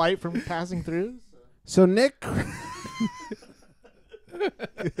stopping Wow. the light from passing through. So Nick,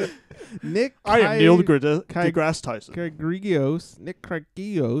 Nick, I am Neil Kai- deGrasse Tyson. Kyrgios, Nick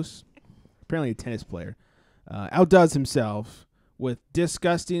Kyrgios, apparently a tennis player, outdoes himself with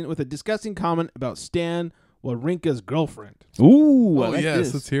a disgusting comment about Stan Wawrinka's girlfriend. Ooh, I Oh, like yes.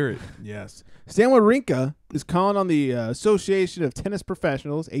 this. Let's hear it. Yes. Stan Wawrinka is calling on the Association of Tennis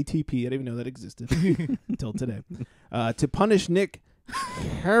Professionals, ATP, I didn't even know that existed until today, to punish Nick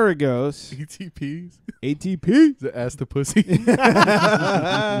Kyrgios. ATPs. ATP? The ass to pussy.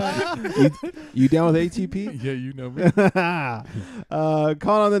 You down with ATP? Yeah, you know me.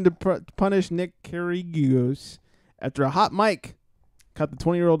 Calling on them to punish Nick Kyrgios after a hot mic cut the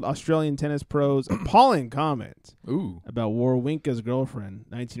 20-year-old Australian tennis pro's appalling comment Ooh. about Wawrinka's girlfriend,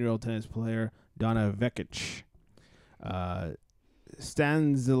 19-year-old tennis player Donna VekiÄ.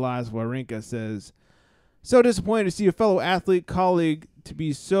 Stanislav Wawrinka says, "So disappointed to see a fellow athlete colleague to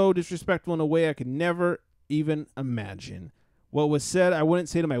be so disrespectful in a way I could never even imagine. What was said, I wouldn't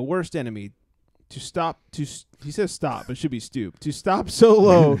say to my worst enemy. He says stop, but it should be stoop. To stop so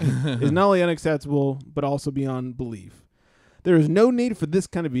low is not only unacceptable, but also beyond belief. There is no need for this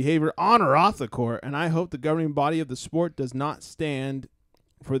kind of behavior on or off the court, and I hope the governing body of the sport does not stand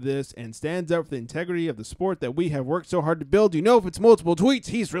for this and stands up for the integrity of the sport that we have worked so hard to build. You know, if it's multiple tweets,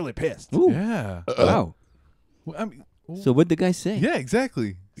 he's really pissed." Ooh. Yeah. Wow. Well, I mean, So what'd the guy say? yeah,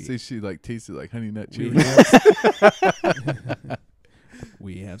 exactly. Say she like tasted like honey nut We chili. have,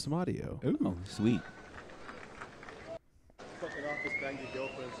 we have some audio. Oh, sweet.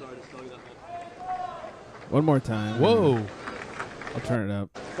 One more time. Whoa. I'll turn it up.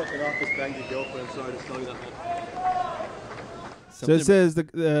 So Something it says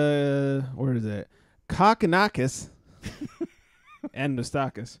where is it? Kakanakis and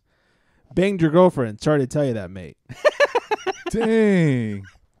Nostakis banged your girlfriend. Sorry to tell you that, mate. Dang.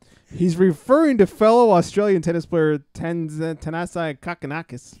 He's referring to fellow Australian tennis player Tanasi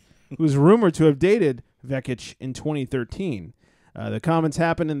Kakanakis, who is rumored to have dated VekiÄ in 2013. The comments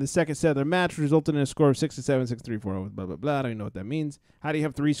happened in the second set of their match, resulted in a score of 6-7, 6-3, 4, blah, blah, blah. I don't even know what that means. How do you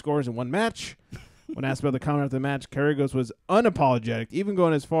have 3 scores in one match? When asked about the comment after the match, Kyrgios was unapologetic, even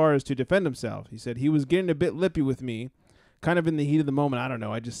going as far as to defend himself. He said, "He was getting a bit lippy with me, kind of in the heat of the moment. I don't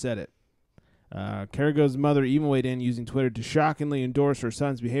know. I just said it." Kyrgios' mother even weighed in using Twitter to shockingly endorse her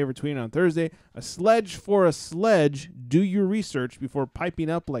son's behavior, tweeting on Thursday, "A sledge for a sledge. Do your research before piping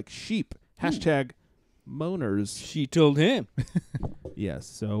up like sheep." Hashtag moaners. She told him. Yes.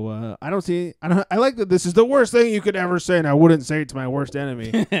 So I like that this is the worst thing you could ever say, and I wouldn't say it to my worst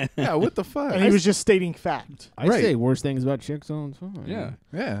enemy. Yeah, what the fuck? And he was just stating fact. I say worse things about chicks all the time. Yeah.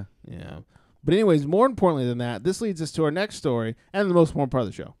 Yeah. Yeah. But anyways, more importantly than that, this leads us to our next story and the most important part of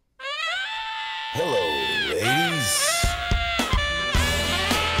the show. Hello, ladies.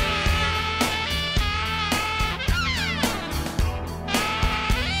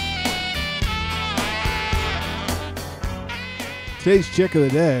 Today's chick of the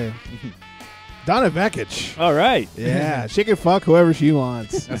day, Donna VekiÄ. All right. Yeah, she can fuck whoever she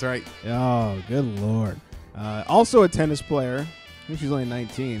wants. That's right. Oh, good Lord. Also a tennis player. I think she's only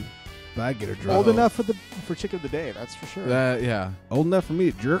 19, but I'd get her drunk. Old enough for chick of the day, that's for sure. Yeah. Old enough for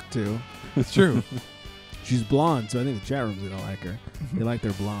me to jerk to. It's true. She's blonde, so I think the chat rooms don't like her. They like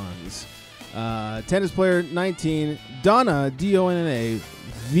their blondes. Tennis player, 19, Donna, Donna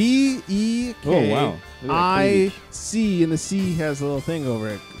VekiÄ. Oh, wow. Look at that I-C, and the C has a little thing over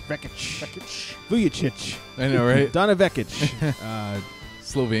it. VekiÄ. I know, right? Donna VekiÄ.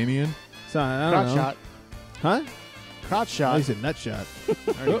 Slovenian. So, I don't Crotch know. shot. Huh? Crotch I shot. said nut shot.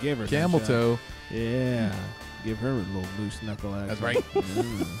 I already gave her a Camel nut shot. toe. Yeah. Give her a little loose knuckle action. That's right.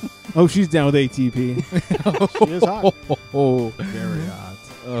 Mm. Oh, she's down with ATP. She is hot. Oh, Very hot.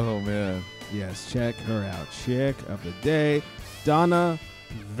 oh man. Yes, check her out. Chick of the day, Donna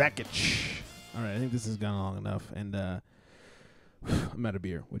VekiÄ. All right, I think this has gone long enough, and I'm out of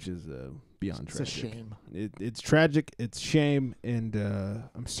beer, which is beyond It's a tragic. shame. It's tragic. It's shame, and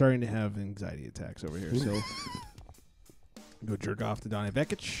I'm starting to have anxiety attacks over here. So go jerk off to Donna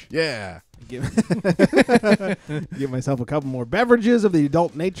VekiÄ. Yeah. Give myself a couple more beverages of the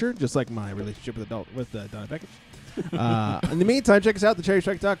adult nature, just like my relationship with Donna VekiÄ. In the meantime, check us out,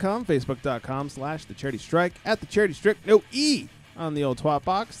 thecharitystrike.com, facebook.com/thecharitystrike, at thecharitystrike, no E on the old twat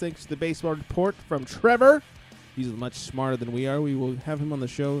box. Thanks to the baseball report from Trevor. He's much smarter than we are. We will have him on the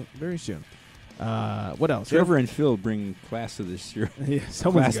show very soon. What else? Trevor and Phil bring class to this year. Yeah,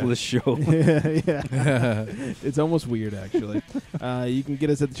 someone's got- Classless show. yeah. It's almost weird, actually. You can get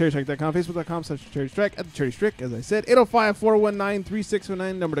us at thecharitystrike.com, facebook.com/charitystrike, at thecharitystrike, as I said.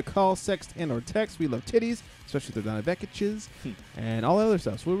 805-419-3609, number to call, sext, and or text. We love titties, especially the Donna VekiÄs, and all that other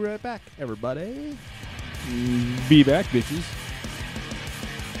stuff. So we'll be right back, everybody. Be back, bitches.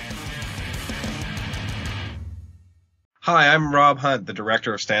 Hi, I'm Rob Hunt, the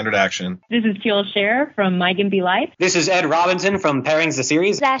director of Standard Action. This is Teal Scherer from My Gimpy Life. This is Ed Robinson from Pairings the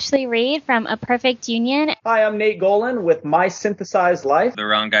Series. This is Ashley Reed from A Perfect Union. Hi, I'm Nate Golan with My Synthesized Life. The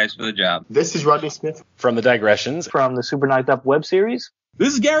Wrong Guys for the Job. This is Rodney Smith from The Digressions. From the Super Knocked Up web series.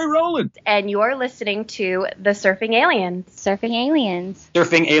 This is Gary Rowland. And you're listening to The Surfing Aliens. Surfing Aliens.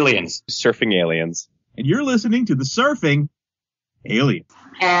 Surfing Aliens. Surfing Aliens. And you're listening to The Surfing Aliens.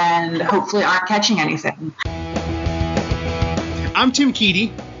 And hopefully aren't catching anything. I'm Tim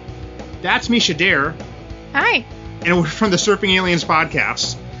Keedy. That's Misha Dare. Hi. And we're from the Surfing Aliens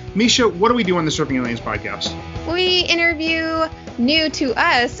podcast. Misha, what do we do on the Surfing Aliens podcast? We interview new to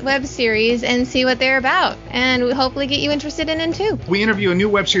us web series and see what they're about, and we hopefully get you interested in them too. We interview a new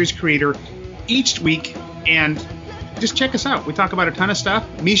web series creator each week, and just check us out. We talk about a ton of stuff.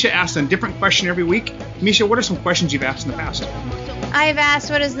 Misha asks a different question every week. Misha, what are some questions you've asked in the past? I've asked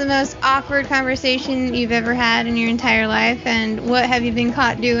what is the most awkward conversation you've ever had in your entire life, and what have you been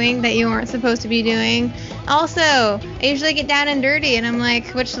caught doing that you weren't supposed to be doing. Also, I usually get down and dirty, and I'm like,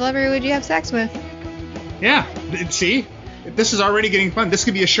 which celebrity would you have sex with? Yeah, see? This is already getting fun. This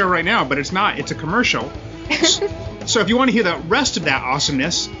could be a show right now, but it's not. It's a commercial. So if you want to hear the rest of that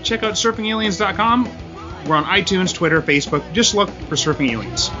awesomeness, check out surfingaliens.com. We're on iTunes, Twitter, Facebook. Just look for Surfing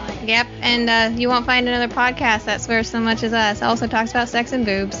Aliens. Yep, and you won't find another podcast that swears so much as us. Also talks about sex and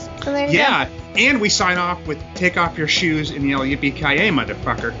boobs. So there you go. And we sign off with "Take off your shoes and yell yippee-ki-yay,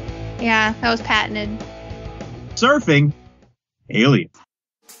 motherfucker." Yeah, that was patented. Surfing Aliens.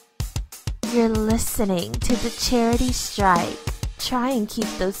 You're listening to the Charity Strike. Try and keep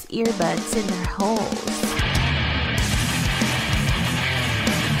those earbuds in their holes.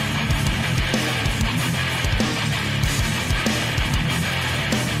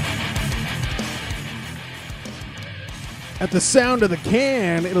 At the sound of the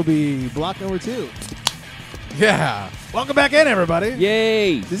can, it'll be block number 2. Yeah. Welcome back in, everybody.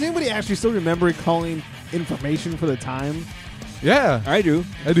 Yay. Does anybody actually still remember calling information for the time? Yeah. I do.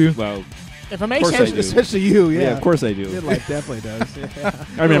 Well, information. Of course I do. Especially you, yeah. Of course I do. Midlife definitely does. Yeah.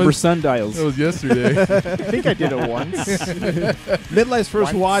 I remember sundials. It was yesterday. I think I did it once. Midlife's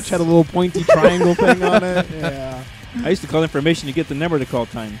first watch had a little pointy triangle thing on it. Yeah. I used to call information to get the number to call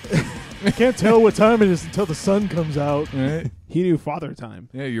time. I can't tell what time it is until the sun comes out. Right. He knew father time.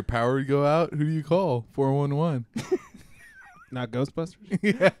 Yeah, your power would go out. Who do you call? 411. Not Ghostbusters?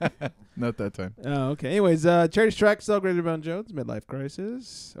 Yeah. Not that time. Oh, okay. Anyways, Charity Strike, celebrated Brown Jones, midlife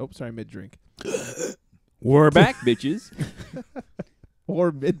crisis. Oh, sorry, mid-drink. We're back, bitches.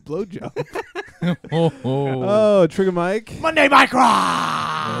 Or mid-blowjob. Oh, Trigger Mike. Monday Mike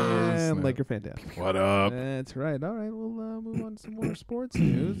Rock. And Laker Fantastic. What up? That's right. All right, we'll move on to some more sports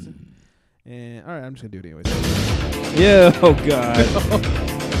news. And all right, I'm just gonna do it anyways. Yeah. Oh God.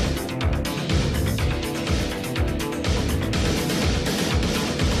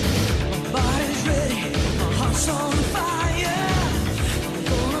 Body's ready, my heart's on fire. I'm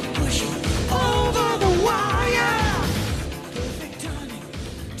gonna push you over the wire. Perfect timing.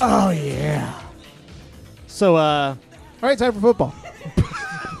 Oh yeah. So all right, time for football.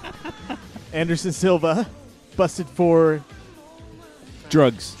 Anderson Silva busted for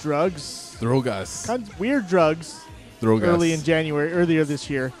drugs. Drogas. Kinds of weird drugs. Drogas. Earlier this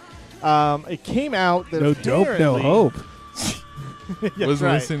year. It came out that no dope, no hope. Yeah, was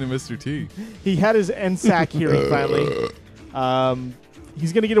right. listening to Mr. T. He had his NSAC hearing finally.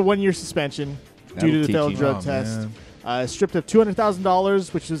 He's going to get a 1-year suspension due to the failed drug test. Stripped of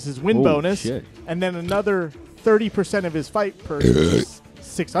 $200,000, which was his win bonus, shit. and then another 30% of his fight purse,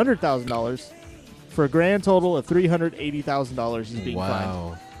 $600,000, for a grand total of $380,000. He's being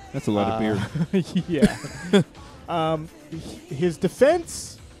fined. That's a lot of beer. Yeah. His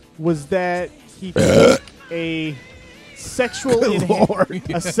defense was that he took a sexual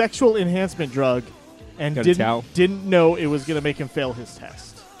enhancement drug and didn't know it was going to make him fail his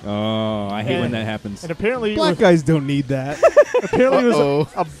test. Oh, I hate when that happens. And apparently, black guys don't need that. Apparently, it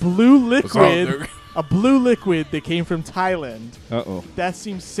was a blue liquid. A blue liquid that came from Thailand. Uh-oh. That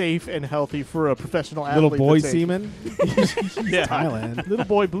seems safe and healthy for a professional athlete. Little boy semen? Yeah. Thailand. Little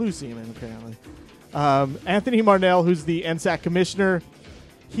boy blue semen, apparently. Anthony Marnell, who's the NSAC commissioner,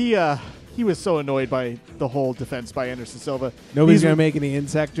 he he was so annoyed by the whole defense by Anderson Silva. Nobody's going to make any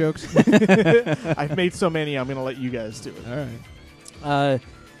insect jokes? I've made so many, I'm going to let you guys do it. All right.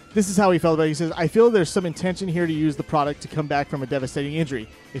 This is how he felt about it. He says, I feel there's some intention here to use the product to come back from a devastating injury.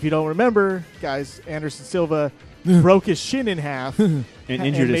 If you don't remember, guys, Anderson Silva broke his shin in half and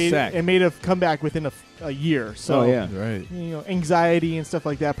injured his sack. And made a comeback within a year. So, right. Anxiety and stuff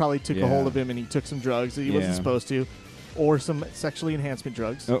like that probably took a hold of him, and he took some drugs that he wasn't supposed to, or some sexually enhancement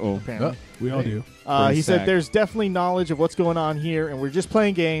drugs. Apparently. We all do. He said there's definitely knowledge of what's going on here, and we're just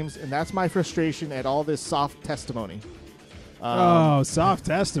playing games, and that's my frustration at all this soft testimony. Soft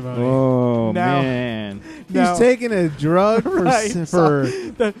testimony. Oh, man. He's taking a drug for his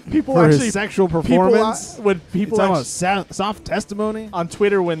sexual performance. When people soft testimony on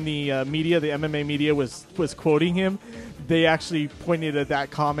Twitter, when the MMA media was quoting him, they actually pointed at that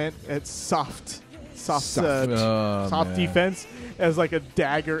comment at soft defense as like a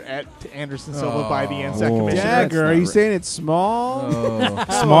dagger at Anderson Silva by the NSAC commissioner. Dagger? Are you saying it's small?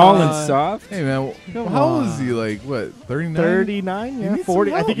 Small and soft? Hey, man, how old is he? Like, what, 39? 39? Yeah,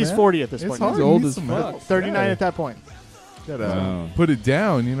 40. I think he's 40 at this point. He's old as fuck. 39 at that point. Gotta put it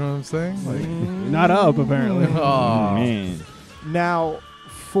down, you know what I'm saying? Like, not up, apparently. Oh, man. Now,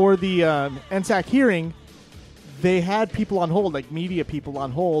 for the NSAC hearing, they had people on hold, like media people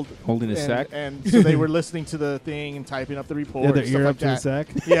on hold. Holding a sack? And so they were listening to the thing and typing up the report. Yeah, their and stuff ear like up to that. the sack?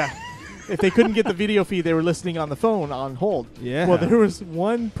 Yeah. If they couldn't get the video feed, they were listening on the phone on hold. Yeah. Well, there was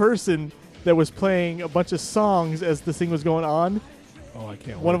one person that was playing a bunch of songs as this thing was going on. Oh, I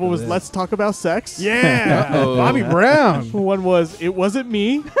can't. One of them was "Let's Talk About Sex." Yeah, Bobby Brown. One was "It Wasn't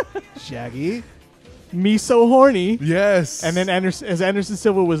Me." Shaggy. "Me So Horny." Yes. And then as Anderson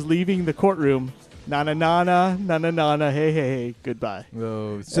Silva was leaving the courtroom, na na na na na na na na, hey hey hey, goodbye.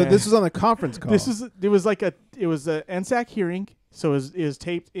 Oh, so this was on the conference call. It was a NSAC hearing, so it was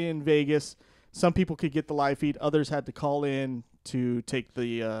taped in Vegas. Some people could get the live feed, others had to call in to take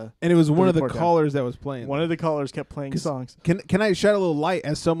the and it was one of the report callers that was playing. One of the callers kept playing songs. Can I shed a little light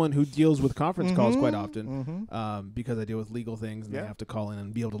as someone who deals with conference calls quite often, because I deal with legal things and I have to call in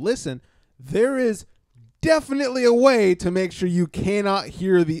and be able to listen. There is definitely a way to make sure you cannot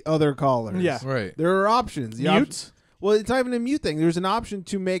hear the other callers. Yeah, right. There are options. Mute. Well, it's not even a mute thing. There's an option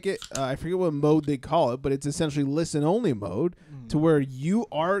to make it, I forget what mode they call it, but it's essentially listen-only mode to where you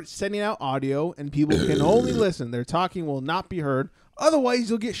are sending out audio and people can only listen. Their talking will not be heard. Otherwise,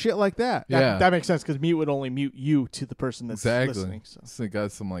 you'll get shit like that. That makes sense because mute would only mute you to the person that's listening. So it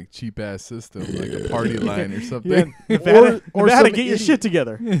got some like cheap-ass system, like a party line or something. Yeah, Nevada, get your shit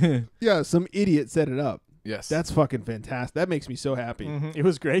together. Yeah, some idiot set it up. Yes. That's fucking fantastic. That makes me so happy. It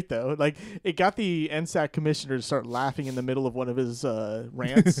was great, though. Like, it got the NSAC commissioner to start laughing in the middle of one of his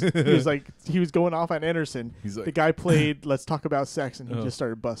rants. He was going off on Anderson. He's like, the guy played Let's Talk About Sex, and he just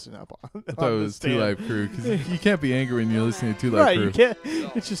started busting up on I thought it was Two Live Crew, because you can't be angry when you're listening to Two Live Crew. Right, you can't.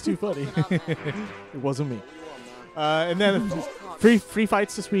 It's just too funny. It wasn't me. And then free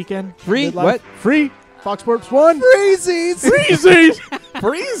fights this weekend. Free? What? Free. Fox Sports 1. Freezies.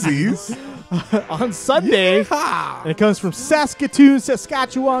 Freezies. On Sunday. And it comes from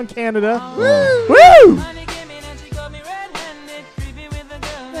Saskatchewan, Canada. Woo! Woo!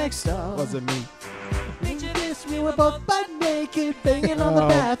 Next up. Wasn't me. We were both butt naked, banging on the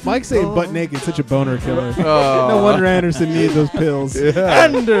bathroom. Mike saying butt naked, such a boner killer. No wonder Anderson needs those pills.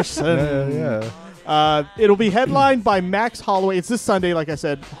 Anderson. Yeah. It'll be headlined by Max Holloway. It's this Sunday, like I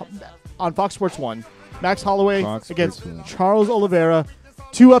said, on Fox Sports 1. Max Holloway against Charles Oliveira.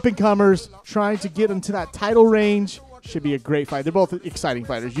 Two up-and-comers trying to get into that title range. Should be a great fight. They're both exciting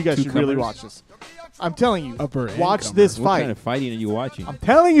fighters. You guys should really watch this. I'm telling you, watch this fight. What kind of fighting are you watching? I'm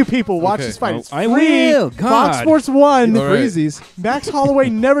telling you, people, watch this fight. It's I free. will. God. Fox Sports 1. Freezies. Max Holloway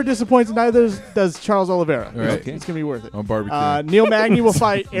never disappoints, and neither does Charles Oliveira. Right. It's going to be worth it. On barbecue. Neil Magny will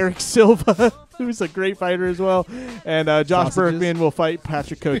fight Eric Silva, who's a great fighter as well. And Josh Berkman will fight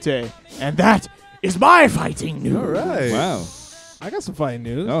Patrick Cote. And that is my fighting news. All right. Wow. I got some fighting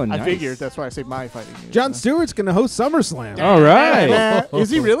news. Oh, nice. I figured. That's why I say my fighting news. John Stewart's going to host SummerSlam. All right. Is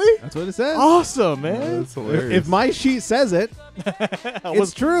he really? That's what it says. Awesome, man. That's hilarious. If my sheet says it,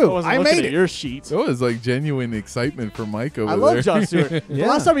 it's true. I made it. Your sheet. That was like genuine excitement for Mike over I there. love John Stewart. The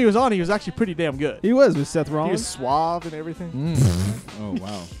last time he was on, he was actually pretty damn good. He was with Seth He Rollins. was suave and everything. Oh,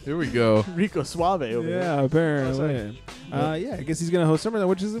 wow. Here we go. Rico Suave over there. Yeah, apparently. Yeah, I guess he's going to host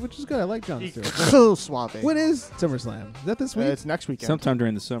SummerSlam, which is good. I like John Stewart. So suave. When is SummerSlam? Is that this week? It's next weekend. Sometime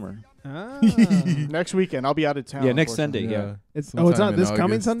during the summer. Next weekend. I'll be out of town. Yeah, next Sunday. Yeah. It's not this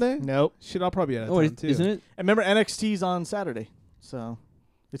coming Sunday? Nope. Shit, I'll probably be out of town, too. Isn't it? And remember, NXT's on Saturday. So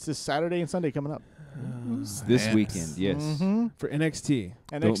it's this Saturday and Sunday coming up. This weekend, yes. Mm-hmm. For NXT.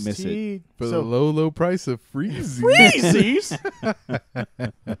 Don't miss it. For the low price of Freezies.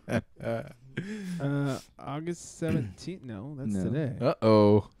 August 17th. No, that's No. today.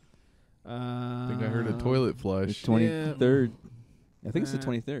 Uh-oh. I think I heard a toilet flush. The 23rd. I think it's the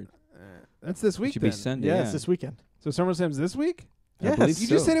 23rd. That's this week. It should be then. Sunday. Yeah, Yeah, it's this weekend. So SummerSlam's this week? Yes. I believe You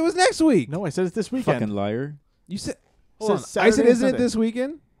so. just said it was next week. No, I said it's this weekend. Fucking liar. You said. It Hold on. says I said, Saturday and isn't it Sunday. this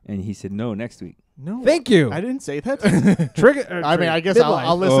weekend? And he said no next week. No. Thank you. I didn't say that. Trigger. I mean, I guess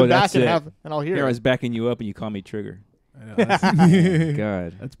I'll listen back and I'll hear Here, I it. was backing you up and you call me Trigger.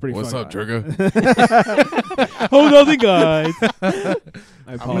 God. That's pretty What's fucked up, Trigger? Oh, nothing, guys.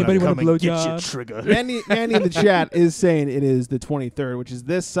 Anybody want a get you, blowjob? Trigger. Mandy in the chat is saying it is the 23rd, which is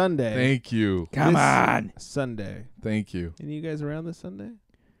this Sunday. Thank you. Come This on. Sunday. Thank you. Any of you guys around this Sunday?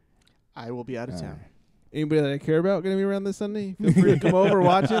 I will be out of town. Anybody that I care about going to be around this Sunday? Feel free to come over,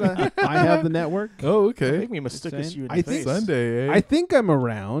 watch it. I have the network. Oh, okay. Make me mistook Just as you in saying. the face. Sunday, eh? I think I'm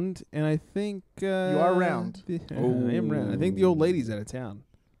around, and I think You are around. I am around. I think the old lady's out of town.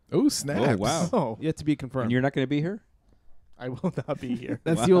 Oh, snaps. Oh, wow. Oh, Yet to be confirmed. And you're not going to be here? I will not be here.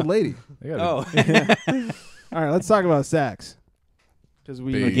 That's the old lady. Oh. All right, let's talk about sacks. Because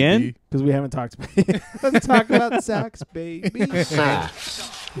we Again? Because we haven't talked. Let's talk about sacks, baby.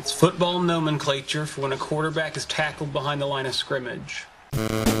 It's football nomenclature for when a quarterback is tackled behind the line of scrimmage.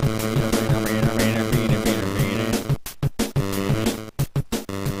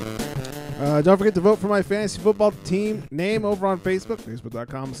 Don't forget to vote for my fantasy football team name over on Facebook,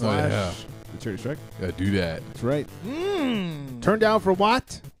 facebook.com/ yeah. The Charity Strike. Gotta do that. That's right. Turn down for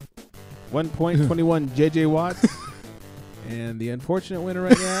Watt. 1.21 JJ Watt. And the unfortunate winner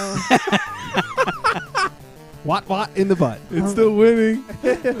right now. Watt in the butt. It's still winning.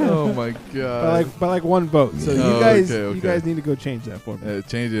 Oh my god. By like one vote. So you guys need to go change that for me.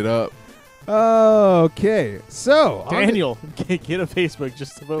 Change it up. Okay. So Daniel, get a Facebook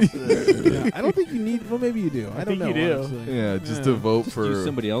just to vote for this. Yeah, I don't think you need. Well, maybe you do. I don't know. think you do. honestly. Yeah, just to vote for use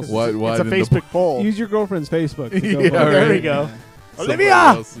somebody else's. What? It's a Facebook poll. Use your girlfriend's Facebook. to go Yeah, vote. There right. we go. Somebody Olivia!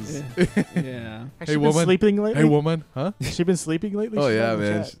 else's. Yeah. Has Hey, she woman. been sleeping lately? Hey, woman. Huh? Has she been sleeping lately? Oh She's yeah, not in the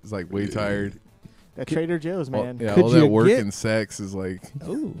man. chat. She's like way tired. That Trader Joe's, man. Yeah, Could all that you work get- and sex is like.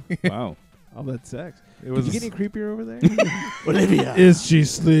 Oh, Wow. all that sex. It was. Did you get any creepier over there? Olivia. Is she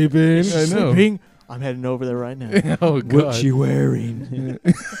sleeping? Is she I know. sleeping? I'm heading over there right now. Oh god. What's she wearing?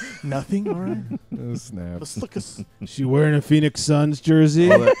 Nothing? All right. Oh, snaps. Let's look. She wearing a Phoenix Suns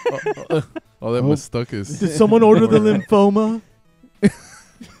jersey? All that, all that mastuckus. Did someone order the lymphoma?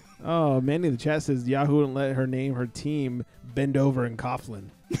 Oh, Mandy in the chat says Yahoo wouldn't let her name her team Bend Over in Coughlin.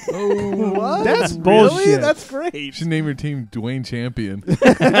 Oh, What? That's Really? bullshit. That's great. Should name your team Dwayne Champion.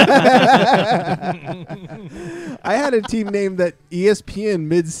 I had a team name that ESPN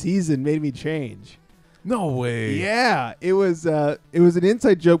mid-season made me change. No way. Yeah, it was an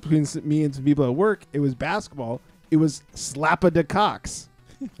inside joke between me and some people at work. It was basketball. It was Slappa de Cox.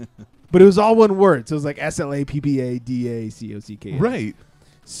 But it was all one word. So it was like SLAPPADACOCK. Right.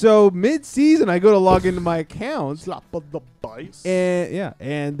 So mid-season, I go to log into my account. Slap of the bice.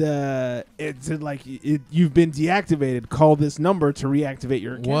 And it said like you've been deactivated. Call this number to reactivate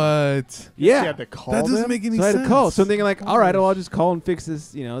your account. What? Yeah, You had to call That doesn't them? make any so I sense. had to call. So I'm thinking like, all right, well, I'll just call and fix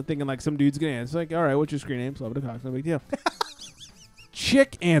this. You know, thinking like some dude's gonna answer. Like, all right, what's your screen name? Celebrity Cox. No big deal.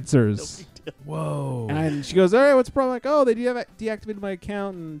 Chick answers. Whoa. And she goes, all right, what's the problem? Like, oh, they deactivated my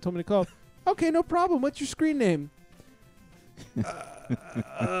account and told me to call. Okay, no problem. What's your screen name? You're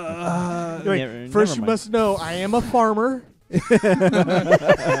like, first you must know I am a farmer.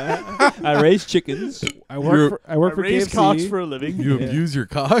 I raise chickens. I work I for raise KFC. cocks for a living. You abuse your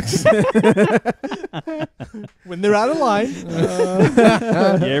cocks? When they're out of line.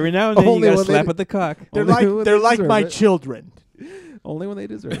 Yeah, every now and then you Only got to when slap they- at the cock. They're Only like when they're they like deserve my it. children. Only when they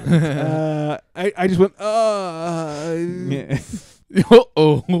deserve it. I just went, Yeah.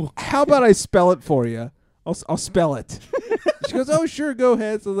 Uh-oh. how about I spell it for you? I'll spell it. She goes, oh, sure, go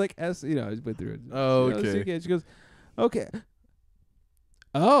ahead. So I was like, S, I just went through it. Oh, You know, okay. C-K. She goes, okay.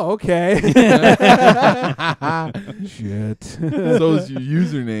 Oh, okay. Shit. So it was your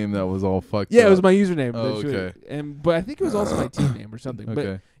username that was all fucked Yeah, up. it was my username. Oh, but she was- okay. but I think it was also my team name or something. Okay. But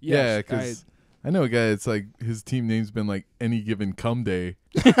Yeah, yes, because I know a guy that's like, his team name's been like Any Given Cum Day.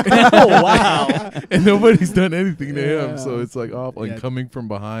 Oh wow. And nobody's done anything to him. So Yeah. it's like, Yeah. coming from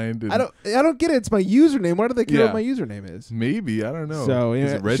behind. And I don't get it. It's my username. Why do they care Yeah. what my username is? Maybe. I don't know. So, 'Cause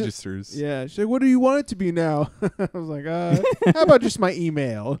yeah, it registers. Yeah. She's like, what do you want it to be now? I was like, how about just my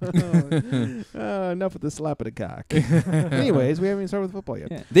email? Enough with the slap of the cock. Anyways, we haven't even started with football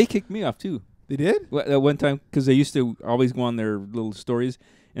yet. Yeah. They kicked me off too. They did? That one time, because they used to always go on their little stories,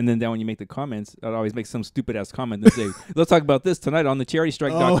 And then when you make the comments, I'd always make some stupid ass comment and say, "Let's talk about this tonight on the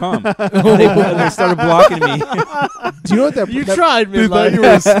charitystrike.com." And they started blocking me. Do you know what that? You tried, Dude, thought you were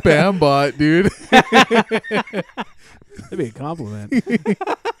a spam bot, dude. That'd be a compliment.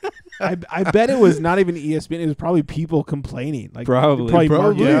 I bet it was not even ESPN. It was probably people complaining. Like Probably,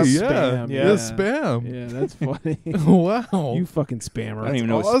 marked yeah. as spam. Yeah, spam. Yeah, that's funny. Wow. You fucking spammer. I don't even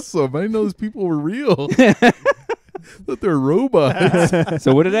know. Awesome. I didn't know those people were real. Thought they're robots.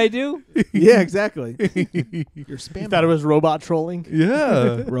 So what did I do? Yeah, exactly. You're spam. You thought it was robot trolling?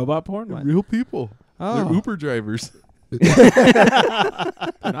 Yeah. Robot porn? What? Real people. Oh. They're Uber drivers. Not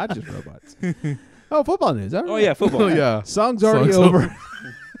just robots. Oh, football news. All right. Oh yeah, football. Oh, yeah. Song's already over.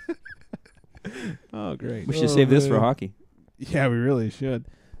 Oh, great. We should save this for hockey. Yeah, we really should.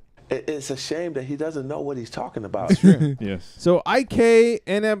 It's a shame that he doesn't know what he's talking about. True. Yes. So IK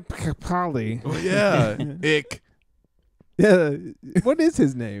Enemkpali. Oh, yeah. Ick. Yeah. What is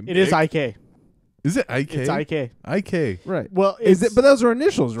his name? It is IK. Is it IK? It's IK. IK. Right. Well, Is it? But those are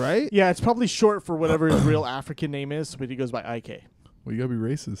initials, right? Yeah, it's probably short for whatever his real African name is, but he goes by IK. Well, you gotta be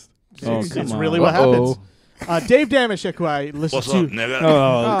racist. Oh, It's come on. really what happens. Dave Damashek, who I listen to. nigga?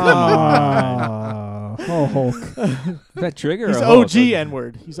 Oh, come on. Hulk. Is that Trigger? He's or Hulk? OG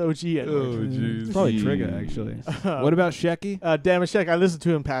N-word. He's OG N-word. Oh, jeez. It's probably Trigger, actually. What about Shecky? Damashek, I listen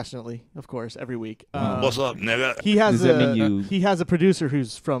to him passionately, of course, every week. What's up, nigga? He has Does that mean you- he has a producer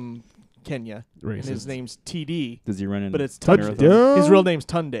who's from Kenya. And Racist. his name's TD. Does he run in? But it's Touchdown. Tunde. His real name's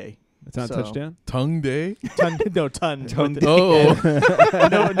Tunde. It's not So- touchdown? Tongue day? Tunde. No, Tun. Tunde. with the-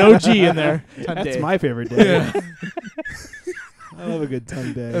 Oh. no G in there. Tunde. That's my favorite day. Yeah. I love a good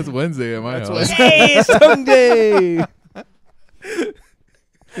tongue day. That's Wednesday at my house. Wednesday. Hey, it's tongue day.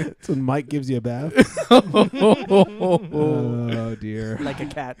 That's when Mike gives you a bath. Oh, dear. Like a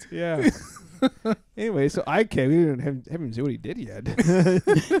cat. Yeah. Anyway, so IK, we haven't even seen what he did yet.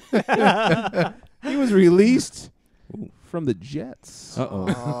 He was released from the Jets.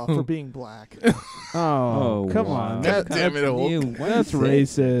 Uh-oh. For being black. Oh, come wow. on. God damn it, Hulk. That's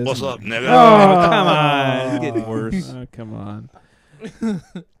racist. What's up, nigga? Oh, come on. It's getting worse. Oh, come on.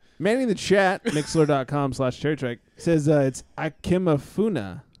 Manny in the chat, mixler.com/cherrytrack, says it's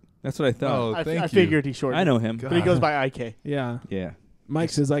Akimafuna. That's what I thought. Oh, I thank you. figured he shortened I know it. him. But he goes by IK. Yeah. Yeah. Mike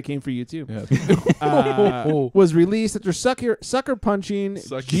says I came for you too. Yeah. Was released after sucker punching.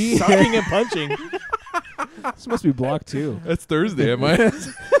 Sucking. Sucking and punching. This must be blocked too. That's Thursday at my house.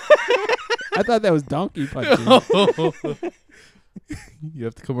 I thought that was donkey punching. You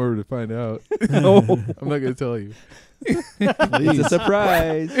have to come over to find out. No. I'm not going to tell you. It's a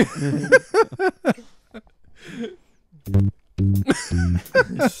surprise.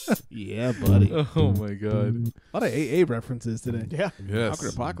 Yeah, buddy. Oh, my God. A lot of AA references today. Yeah. Yes.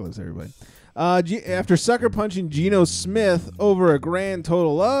 Awkward apocalypse, everybody. After sucker punching Geno Smith over a grand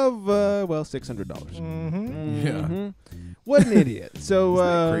total of $600. Mm-hmm. Yeah. What an idiot! So Isn't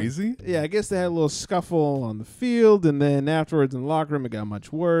that crazy? Yeah, I guess they had a little scuffle on the field, and then afterwards in the locker room, it got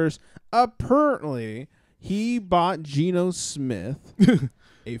much worse. Apparently, he bought Geno Smith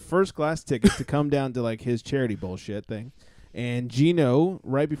a first-class ticket to come down to like his charity bullshit thing. And Geno,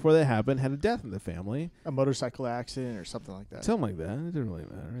 right before that happened, had a death in the family. A motorcycle accident or something like that. Something like that. It didn't really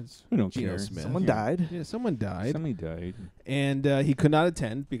matter. It's We don't Geno care. Smith. Someone died. Yeah, someone died. Somebody died. And he could not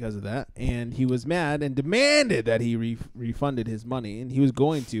attend because of that. And he was mad and demanded that he refunded his money. And he was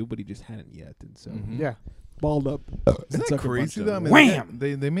going to, but he just hadn't yet. And so, Yeah. balled up. Isn't that crazy, though? I mean, Wham!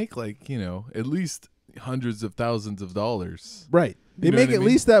 They make, like, at least hundreds of thousands of dollars. Right. They You know make what I at mean?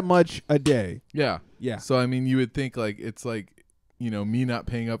 least that much a day. Yeah. Yeah. So, I mean, you would think, like, it's like, me not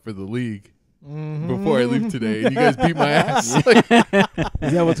paying up for the league before I leave today, and you guys beat my ass. Is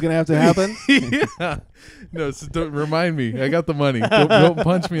that what's going to have to happen? Yeah. No, so don't remind me. I got the money. Don't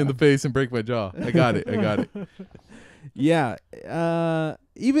punch me in the face and break my jaw. I got it. Yeah.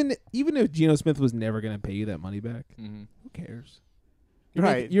 Even if Geno Smith was never going to pay you that money back, who cares?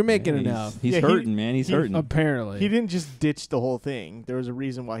 You're making enough. He's hurting, man. He's hurting. Apparently. He didn't just ditch the whole thing. There was a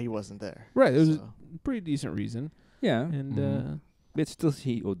reason why he wasn't there. Right. It was a pretty decent reason. Yeah. And but still,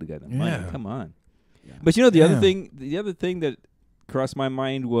 he owed the guy the money. Yeah. Come on. Yeah. But the other thing that crossed my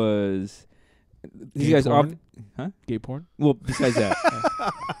mind was these gay guys porn? Gay porn? Well, besides that,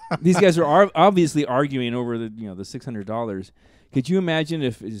 these guys are obviously arguing over the $600. Could you imagine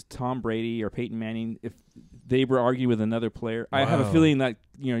if it's Tom Brady or Peyton Manning if they were arguing with another player? Wow. I have a feeling that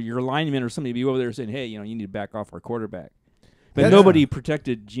your lineman or somebody would be over there saying, "Hey, you need to back off our quarterback." But nobody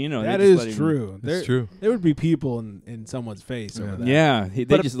protected Geno. That They just is let true. It's true. There would be people in someone's face over that. Yeah, they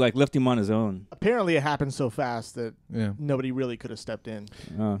just like left him on his own. Apparently, it happened so fast that Yeah. nobody really could have stepped in.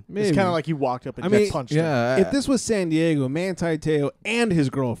 Maybe. It's kind of like he walked up and just punched him. Yeah. If this was San Diego, Manti Te'o and his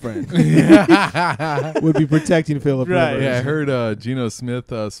girlfriend would be protecting Philip Right. Rivers. Yeah, I heard Geno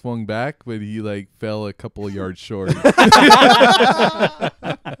Smith swung back, but he like fell a couple of yards short.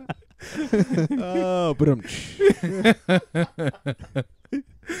 Oh, but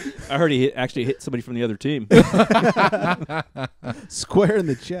I heard he actually hit somebody from the other team. square in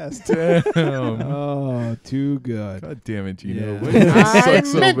the chest. Damn. Oh, too good. God damn it, Geno. Yeah. I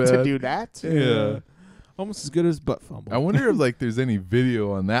so meant bad. to do that. Yeah. Almost as good as butt fumble. I wonder if like there's any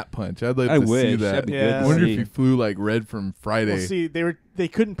video on that punch. I'd like I to see wish. that. That'd be good to I wonder see. if he flew like red from Friday. Well, see, they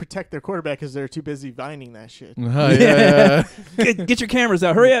couldn't protect their quarterback because they're too busy vining that shit. Yeah. Get your cameras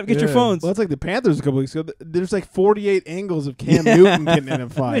out. Hurry up. Get your phones. Well, it's like the Panthers a couple weeks ago. There's like 48 angles of Cam Newton getting in a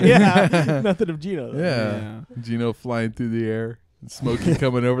fight. Yeah, nothing of Geno. Yeah. Geno flying through the air. And Smokey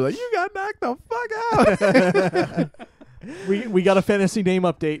coming over like, you got knocked the fuck out. We got a fantasy name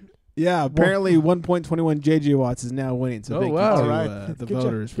update. Yeah, apparently 1.21 JJ Watts is now winning. So Oh, thank wow. you to All right. the Good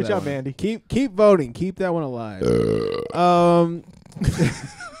voters. job. for Good that job, one. Andy. Keep voting. Keep that one alive. Wow.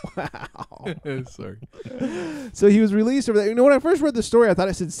 Sorry. So he was released over there. You know, when I first read the story, I thought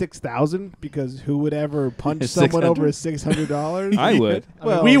it said 6,000 because who would ever punch someone over $600? I would.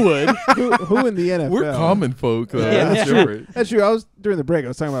 Well, we would. Who in the NFL? We're common folk, though. Yeah, That's that's true. different. That's true. I was during the break. I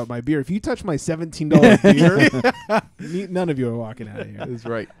was talking about my beer. If you touch my $17 beer, none of you are walking out of here. That's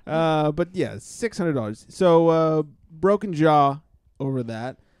right. But yeah, $600. So broken jaw over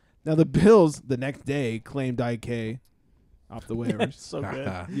that. Now the Bills the next day claimed IK off the waivers. So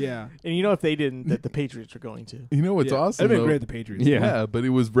good. Yeah. And you know, if they didn't, that the Patriots are going to. You know what's awesome? That'd been though? great. The Patriots. Yeah, but it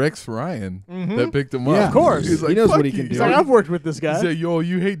was Rex Ryan that picked him up. Yeah, of course. He's like, He knows "Fuck what he you." can He's do. He's like, like, I've worked with this guy. He said, yo,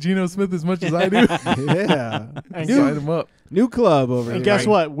 you hate Geno Smith as much as I do? Yeah. And Sign him up. New club over And there. guess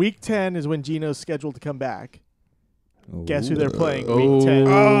what? Week 10 is when Geno's scheduled to come back. Guess who they're playing Oh, week 10?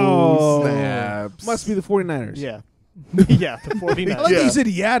 Oh, snaps. Must be the 49ers. Yeah. Yeah, the 49ers. I like that you said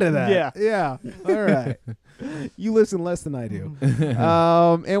yeah to that. Yeah. Yeah. All right. You listen less than I do.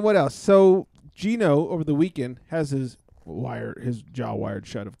 And what else? So Geno over the weekend has his jaw wired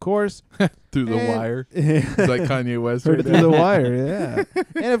shut, of course. Through the wire. It's like Kanye West Heard right it through the there. wire, yeah.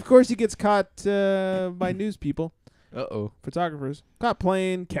 And of course he gets caught by news people, photographers, caught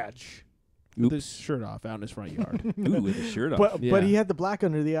playing catch. With his shirt off out in his front yard. Ooh, with his shirt off. But he had the black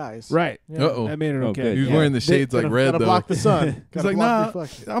under the eyes. Right. Yeah. Uh-oh. That made it okay. good. He was wearing the shades like red, Gotta though. block the sun. He's Gotta like, block nah,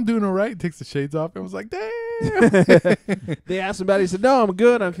 reflection. I'm doing all right. Takes the shades off and was like, damn. They asked him about it. He said, no, I'm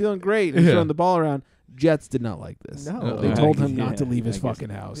good. I'm feeling great. He's Yeah. throwing the ball around. Jets did not like this. No. They told him Yeah, not to leave his I guess. fucking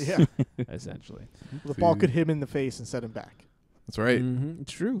house. Yeah. Essentially. The ball could hit him in the face and set him back. That's right. Mm-hmm.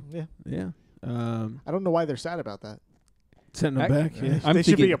 It's true. Yeah. Yeah. I don't know why they're sad about that. Sending him back. Yeah. They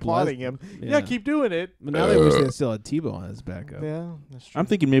should be applauding him. Yeah, keep doing it. But now they wish they still had Tebow on his backup. Yeah, that's true. I'm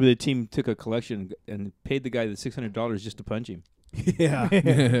thinking maybe the team took a collection and paid the guy the $600 just to punch him.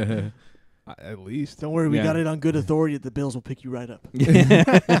 Yeah. At least. Don't worry, we Yeah. got it on good authority that the Bills will pick you right up.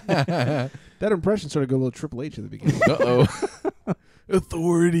 That impression started to go a little Triple H at the beginning. Uh-oh.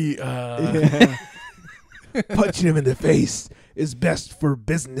 Authority. Yeah. Punching him in the face is best for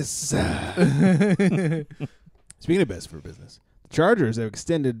business. Speaking of best for business, the Chargers have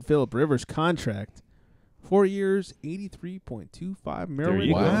extended Philip Rivers' contract 4 years, $83.25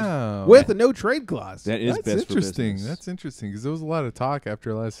 million. Wow. With a no trade clause. That is That's best for interesting. business. That's interesting because there was a lot of talk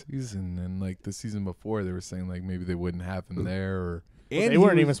after last season and like the season before. They were saying like maybe they wouldn't have him there, or Well, And they he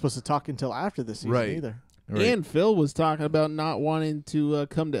weren't was- even supposed to talk until after the season Right. either. right. And Phil was talking about not wanting to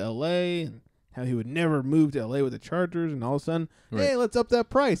come to L.A. and how he would never move to L.A. with the Chargers, and all of a sudden, Right. hey, let's up that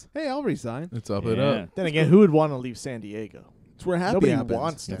price. Hey, I'll resign. It's up it Yeah. up. Then again, who would want to leave San Diego? It's where happy Nobody happens.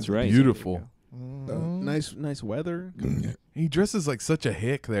 wants to. That's right. Beautiful. Nice weather. He dresses like such a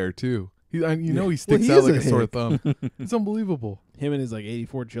hick there too. He Well, sticks he out is like a a sore hick. thumb. It's unbelievable. Him and his like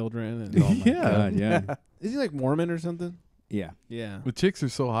 84 children. And oh my Yeah. God, yeah. Is he like Mormon or something? Yeah. Yeah. The chicks are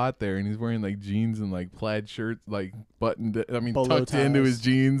so hot there, and he's wearing like jeans and like plaid shirts, like buttoned. I mean, Polo tucked into ties. his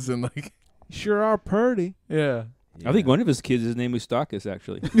jeans and like Sure are pretty. yeah. I think one of his kids, his name was Stockus,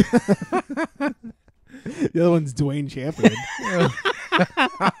 actually. The other one's Dwayne Champion.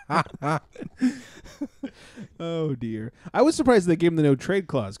 Oh dear. I was surprised they gave him the no trade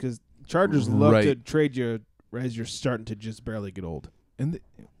clause because Chargers love Right. to trade you as you're starting to just barely get old. And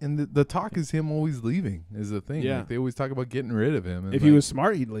the talk is him always leaving is the thing. Yeah. Like, they always talk about getting rid of him. And If he like, was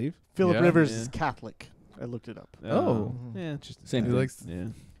smart, he'd leave. Philip Yeah. Rivers Yeah. is Catholic. I looked it up. Oh, yeah, just Same he thing. likes yeah.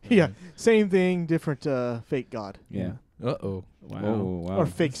 Yeah, same thing, different fake god. Yeah. Uh-oh. Wow. Oh, wow. Or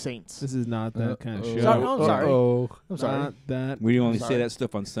fake saints. This is not that kind of show. Sorry, I'm sorry. Uh-oh. I'm sorry. Not that. We only say that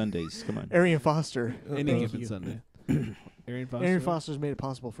stuff on Sundays. Come on. Arian Foster. Any Thank given you. Sunday. Arian Foster. Arian Foster's made it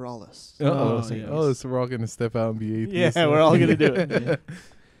possible for all us. Uh-oh. yes. Oh, so we're all going to step out and be atheists. Yeah, we're all going to do it. Yeah.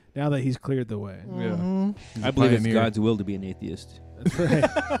 Now that he's cleared the way. Yeah. He's I a believe it's pioneer. God's will to be an atheist. That's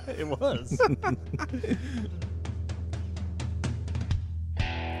right. It was.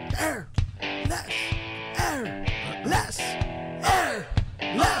 Air, less, air, less, air,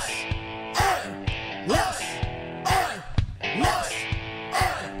 less, air, less, air, less,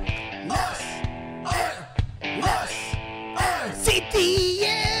 air, less, air, less, air. See the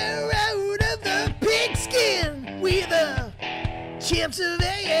air out of the pigskin. We the champs of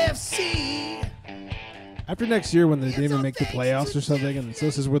AFC. After next year, when they didn't even make the playoffs or something, and so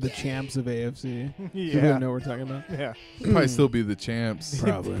this is we're the champs of AFC. Yeah. People know what we're talking about. Yeah. Probably still be the champs.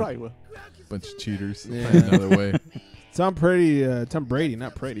 Probably will. Bunch of cheaters. Yeah. Find another way. Tom Brady,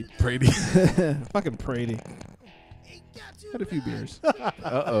 not Brady. Brady. Fucking Brady. Had a few beers.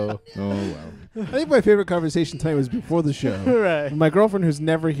 Uh-oh. Oh, wow. I think my favorite conversation tonight was before the show. Right. My girlfriend, who's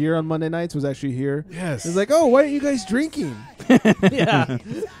never here on Monday nights, was actually here. Yes. It's like, oh, why aren't you guys drinking? Yeah.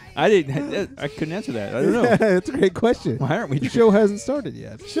 I didn't. I couldn't answer that. I don't know. That's a great question. Why aren't we? The show hasn't started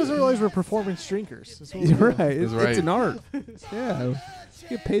yet. She doesn't realize we're performance drinkers. That's what You're we're right. doing. It's, right. it's an art. Yeah. You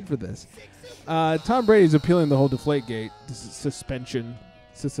get paid for this. Tom Brady's appealing the whole Deflategate suspension.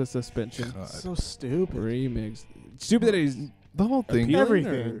 Suspension. So stupid. Remix. Stupid that he's The whole thing. appealing,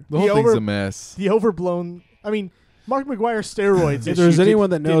 Everything. The whole thing's a mess. The overblown. I mean, Mark McGuire steroids. If there's anyone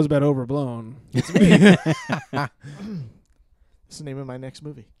that knows about Overblown, it's me. It's the name of my next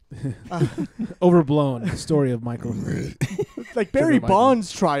movie. Overblown, the story of Michael. Like Barry Michael.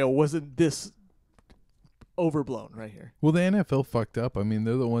 Bonds' trial wasn't this overblown right here. Well, the NFL fucked up. I mean,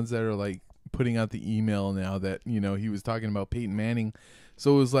 they're the ones that are like putting out the email now that, you know, he was talking about Peyton Manning.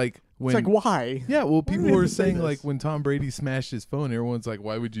 So it was like when It's like, why? Yeah, well, Why do people we have were to say saying this? like when Tom Brady smashed his phone, everyone's like,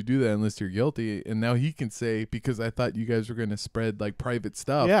 why would you do that unless you're guilty? And now he can say, because I thought you guys were going to spread like private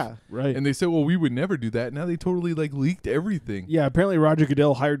stuff. Yeah. Right. And they said, well, we would never do that. Now they totally like leaked everything. Yeah, apparently Roger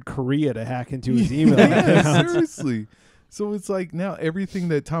Goodell hired Korea to hack into his email. Yeah, accounts. seriously. So it's like now everything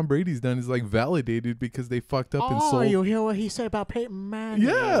that Tom Brady's done is like validated because they fucked up and sold. you hear what he said about Peyton Manning?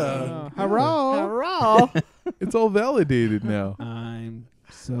 Yeah. Hello. It's all validated now. I'm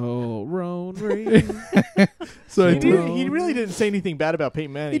so lonely. So I He really didn't say anything bad about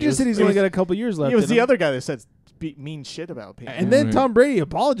Peyton Manning. He just said he's only got a couple years left. It was in the him. other guy that said mean shit about Peyton. And then Tom Brady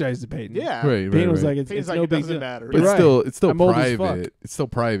apologized to Peyton. Yeah. Payton was like, Peyton's it's like, no it big doesn't deal. matter. But Right. it's still I'm old as fuck. private. It's still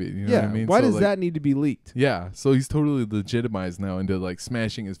private. You know Yeah. what I mean? Why So, does like, that need to be leaked? Yeah. So he's totally legitimized now into like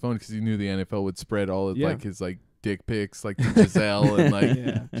smashing his phone because he knew the NFL would spread all of like his like dick pics like to Giselle and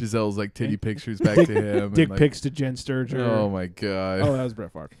like Giselle's like titty pictures back to him. Dick and, like, pics to Jen Sturger. Oh my god. Oh, that was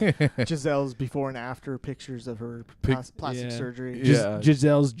Brett Favre. Giselle's before and after pictures of her plastic surgery. Yeah.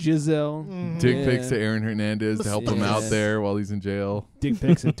 Giselle's Giselle. Dick pics to Aaron Hernandez to help him out there while he's in jail. Dick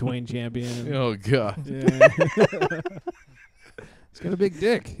pics at Dwayne Champion. Oh god. Yeah. He's got a big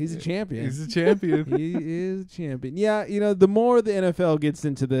dick. He's a champion. He's a champion. He is a champion. Yeah, you know, the more the NFL gets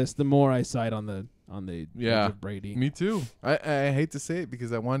into this, the more I side on the edge of Brady. Me too. I hate to say it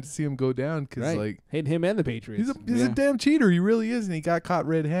because I wanted to see him go down because Right. like hate him and the Patriots. he's a damn cheater. He really is, and he got caught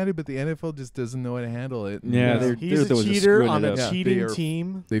red-handed. But the NFL just doesn't know how to handle it. Yeah, And, He's a cheater on a cheating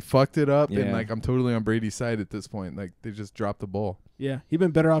team. They fucked it up, and Yeah. like I'm totally on Brady's side at this point. Like they just dropped the ball. Yeah, he'd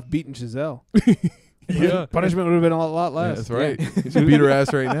been better off beating Giselle. Yeah, Punishment would have been a lot less. that's right. He should beat her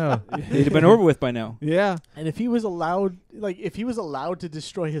ass right now. It'd have been over with by now. Yeah. And if he was allowed to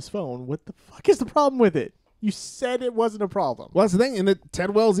destroy his phone, what the fuck is the problem with it? You said it wasn't a problem. Well, that's the thing. And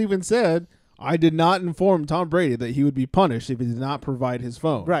Ted Wells even said, I did not inform Tom Brady that he would be punished if he did not provide his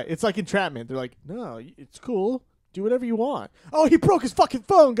phone. Right. It's like entrapment. They're like, no, it's cool. Do whatever you want. Oh, he broke his fucking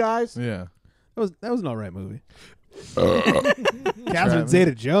phone, guys. Yeah. That was an alright movie. Catherine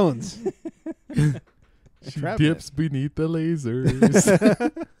Zeta-Jones. She dips beneath the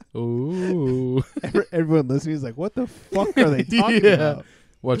lasers. Oh. Everyone listening is like, what the fuck are they talking about?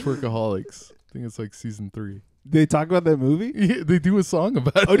 Watch Workaholics. I think it's like season 3. They talk about that movie? Yeah, they do a song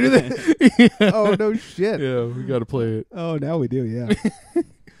about it. Oh, do they? Yeah. Oh, no shit. Yeah, we got to play it. Oh, now we do, yeah.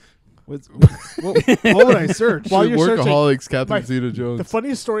 what would I search? While you're Workaholics, searching, Catherine Zeta-Jones. The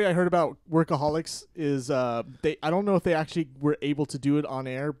funniest story I heard about Workaholics is I don't know if they actually were able to do it on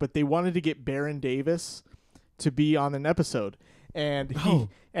air, but they wanted to get Baron Davis to be on an episode. And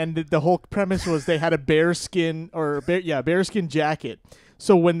the whole premise was they had a bearskin jacket.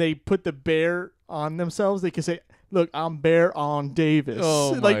 So when they put the bear on themselves, they could say, look, I'm Bear on Davis.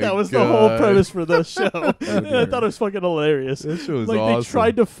 Oh like my that was the whole God. premise for the show. I thought it was fucking hilarious. This show was like awesome. they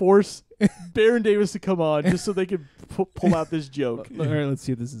tried to force Bear and Davis to come on just so they could pull out this joke. All right, let's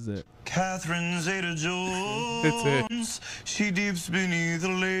see if this is it. Catherine Zeta-Jones. It's it. She deeps beneath the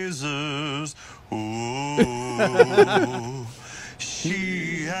lasers. Oh,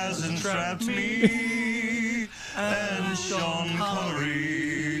 she has entrapped me and Sean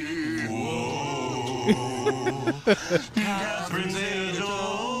Connery. Whoa, Catherine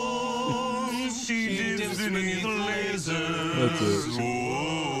Zeta-Jones. She dips beneath the lasers. That's it.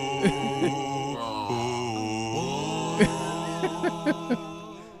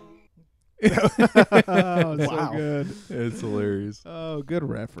 Oh, so Wow. good. It's hilarious. Oh, good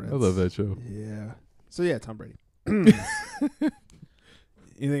reference. I love that show. Yeah. So yeah, Tom Brady.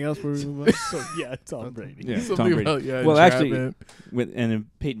 Anything else before we move on? So yeah, Tom Brady. Yeah, Something Tom Brady. about, yeah, well, actually, entrapment. and then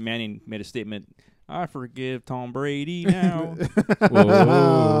Peyton Manning made a statement. I forgive Tom Brady now.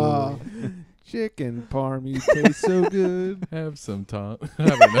 Whoa. Chicken parm, you taste so good. Have some Tom. I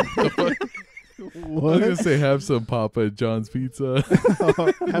don't know. I was gonna say have some Papa John's pizza. Have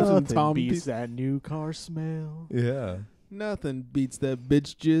some Nothing Tom beats pizza. that new car smell. Yeah. Nothing beats that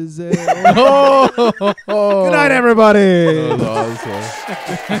bitch Giselle. Oh, Good night, everybody.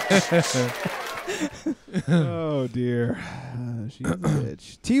 That was awesome. Oh dear, she's a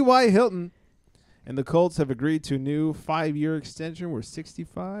bitch. T.Y. Hilton and the Colts have agreed to a new 5-year extension worth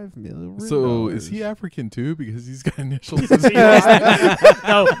 $65 million. So is he African too? Because he's got initials.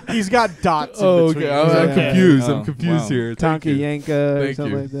 No, he's got dots. In Oh, between. okay. I'm confused. Oh, I'm confused wow. here. Thank Tonka you. Yanka or Thank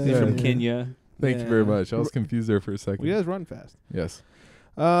something you. like that. He's from Yeah. Kenya. Thank you very much. I was confused there for a second. Well, you guys run fast. Yes.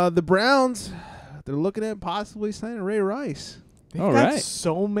 The Browns, they're looking at possibly signing Ray Rice. They've All got right.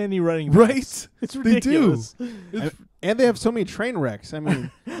 so many running backs. Right? It's They do. ridiculous. And they have so many train wrecks. I mean,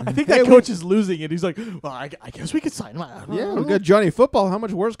 I think that coach is losing it. He's like, well, I guess we could sign him. yeah, we got Johnny Football. How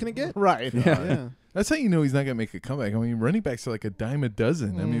much worse can it get? Right. Yeah. That's how you know he's not gonna make a comeback. I mean, running backs are like a dime a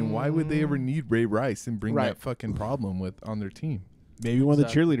dozen. I mean, why would they ever need Ray Rice and bring Right. that fucking problem on their team? Maybe one of the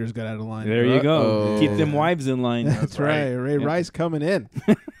cheerleaders got out of line. There you go. Uh-oh. Keep them wives in line. That's right. Ray Rice coming in.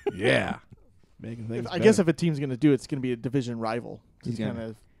 Yeah. Making things I guess if a team's going to do it, it's going to be a division rival. He's Yeah.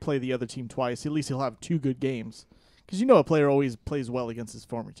 going to play the other team twice. At least he'll have 2 good games. Because you know a player always plays well against his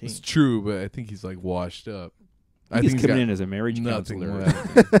former team. It's true, but I think he's like washed up. I think he's coming got in as a marriage nothing counselor.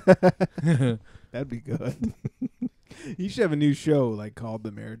 left. That'd be good. You should have a new show like called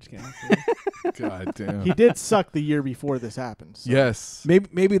The Marriage Counselor. God damn. He did suck the year before this happened. So. Yes.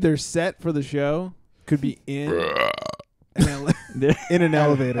 Maybe their set for the show could be in an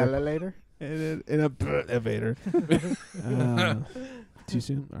elevator. Elevator? In a elevator. Too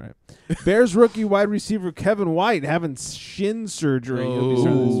soon? All right. Bears rookie wide receiver Kevin White having shin surgery. He'll be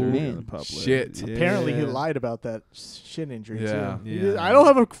starting the surgery man. in the public. Shit. Yeah. Apparently he lied about that shin injury Yeah. too. Yeah. I don't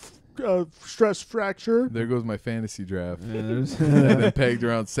have a stress fracture. There goes my fantasy draft. Yeah, there's- I've been pegged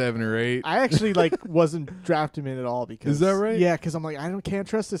around 7 or 8. I actually wasn't drafting him in at all because Is that right? Yeah, because I'm like can't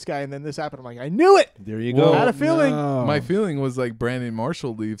trust this guy, and then this happened. I'm like, I knew it. There you Well, go. I had a feeling. No. My feeling was like Brandon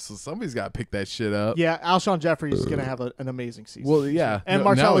Marshall leaves, so somebody's got to pick that shit up. Yeah, Alshon Jeffrey is gonna have an amazing season. Well, yeah. and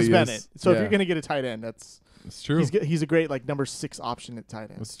No, now Martellus he Bennett. is. So if Yeah. you're gonna get a tight end, It's true. he's a great number 6 option at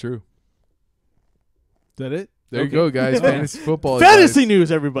tight end. That's true. Is that it? There you go, guys. Fantasy football. Fantasy advice.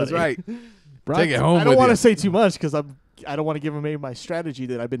 news, everybody. That's right. Take it home. I don't with want to you. say too much because I don't want to give away my strategy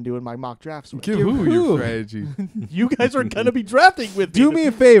that I've been doing my mock drafts with. Give who your strategy? You guys are gonna be drafting with me. Do me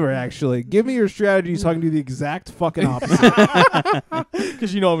a favor, actually. Give me your strategy so I can do the exact fucking opposite.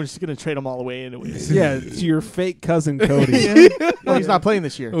 Because I'm just gonna trade them all away anyways. Yeah, to your fake cousin Cody. Well, he's not playing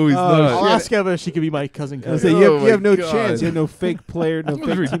this year. Oh, he's not. I'll ask Eva if she could be my cousin I Cody. say, Oh you my have no God. chance. You have no fake player. No That was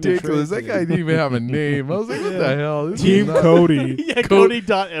fake team to ridiculous. trade That guy didn't even have a name. I was like, what the hell? This Team is not- Cody. Yeah,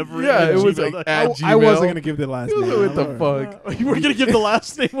 Cody.Everett. Yeah, it was like at Gmail. I wasn't going to give the last He was name. like, what the fuck? We're gonna give the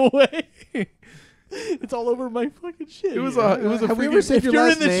last name away. It's all over my fucking shit. It was here. a Have we freaking. ever said If your you're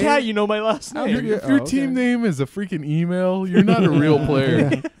last in the name? chat, you know my last Oh, name. If your team name is a freaking email, you're not a real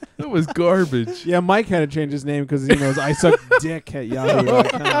player. That was garbage. Yeah, Mike had to change his name because he knows I suck dick at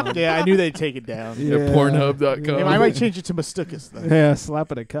Yahoo.com. Yeah, I knew they'd take it down. Yeah. At Pornhub.com. Yeah, I might change it to Mastukas though. Yeah,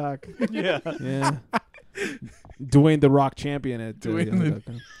 slap at a cock. Yeah. Yeah. Dwayne the Rock Champion at Dwayne the-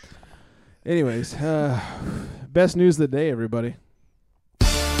 Yahoo.com. Anyways, best news of the day, everybody.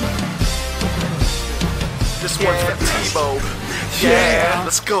 This one's for Tebow. Yeah,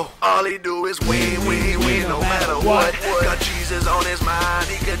 let's go. All he do is win, win, win, no matter what. Got Jesus on his mind,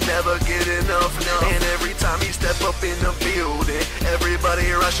 he could never get enough. And every time he step up in the building, everybody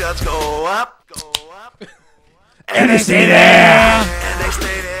rush shots go up. And they stay there. And they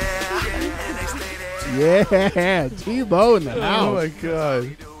stay there. And they stay there. Tebow in the house. Oh my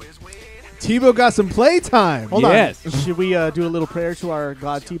god. Tebow got some playtime. Hold on. Should we do a little prayer to our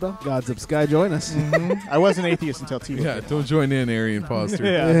God Tebow? Gods of Sky, join us. I was an atheist until Tebow. Yeah, don't join in, Arian Foster.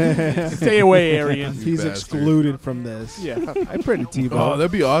 Stay away, Arian. He's excluded from this. Yeah. I pray to Tebow. Oh,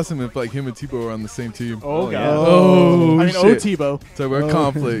 that'd be awesome if like him and Tebow were on the same team. Oh, God. Yeah. Oh, I mean, shit. Tebow. Talk about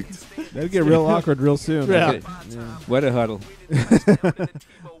conflict. That'd get real awkward real soon. Yeah. What a huddle.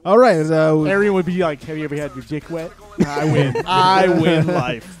 All right. Arian would be like, have you ever had your dick wet? I win. I win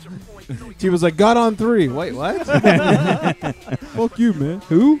life. Tebow's like, got on 3. Wait, what? Fuck you, man.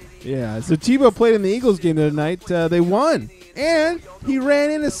 Who? Yeah. So Tebow played in the Eagles game the other night. They won. And he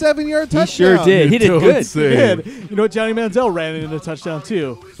ran in a 7-yard touchdown. He sure did. He did good. He did. You know what? Johnny Manziel ran in a touchdown,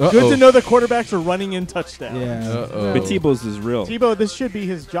 too. Uh-oh. Good to know the quarterbacks are running in touchdowns. Yeah. But Tebow's is real. Tebow, this should be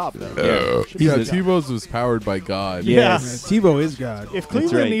his job, though. Yeah, Tebow's was powered by God. Yes. Tebow is God. If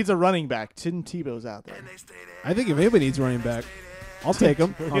Cleveland needs a running back, Tim Tebow's out there. I think if anybody needs a running back, I'll take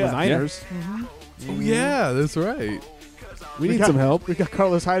him on the Niners. Yeah. Mm-hmm. Oh, yeah, that's right. We need some help. We got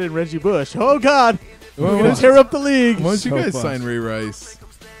Carlos Hyde and Reggie Bush. Oh, God. Well, We're going to tear up the league. Why don't you guys sign Ray Rice?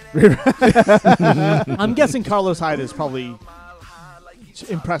 I'm guessing Carlos Hyde is probably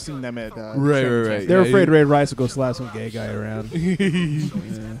impressing them at right. They're afraid Ray Rice will go slap some gay guy around.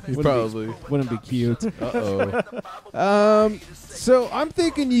 Probably wouldn't be cute. Uh-oh. So I'm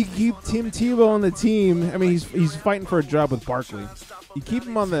thinking you keep Tim Tebow on the team. I mean, he's fighting for a job with Barkley. You keep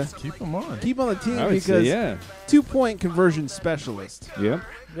him on the team because 2-point conversion specialist. Yeah.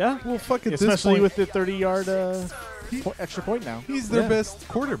 Yeah. Well, fuck it. Especially with the 30-yard extra point now. He's their best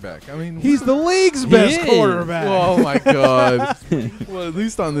quarterback. I mean, he's the league's best quarterback. Oh my god. Well, at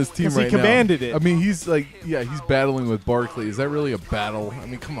least on this team right now. He commanded it. I mean, he's like, he's battling with Barkley. Is that really a battle? I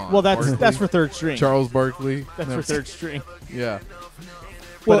mean, come on. Well, that's for third string. Charles Barkley. That's for third string. Yeah.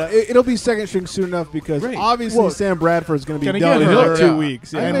 Well, it'll be second string soon enough because obviously Sam Bradford's going to be done in like 2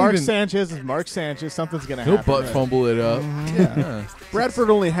 weeks. And Mark Sanchez is Mark Sanchez. Something's going to happen. He'll butt fumble it up. Yeah.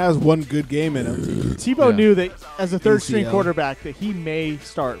 Bradford only has one good game in him. Tebow knew that as a third string quarterback that he may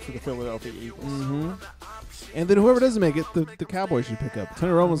start for the Philadelphia Eagles. Mm-hmm. And then whoever doesn't make it, the Cowboys should pick up.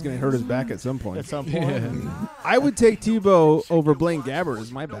 Tony Romo's going to hurt his back at some point. I would take Tebow over Blaine Gabbert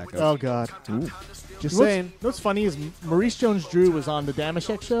as my backup. Oh, God. Ooh. Just saying. You know what's funny is Maurice Jones-Drew was on the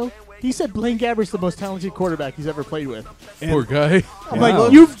Damashek show. He said Blaine Gabbert's the most talented quarterback he's ever played with. Poor guy. I'm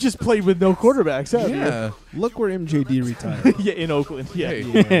like, you've just played with no quarterbacks, haven't you? Look where MJD retired. Yeah, in Oakland. Yeah.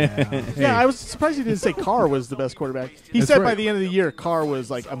 Hey. Yeah, I was surprised he didn't say Carr was the best quarterback. He said by the end of the year, Carr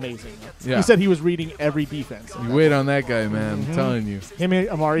was like amazing. Yeah. He said he was reading every defense. You wait on that guy, man. I'm telling you. Him and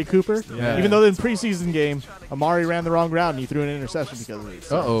Amari Cooper. Yeah. Even though in the preseason game, Amari ran the wrong route and he threw an interception because of it.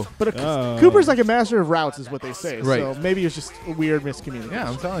 So. Uh-oh. But Cooper's like a master of routes is what they say. Right. So maybe it's just a weird miscommunication. Yeah,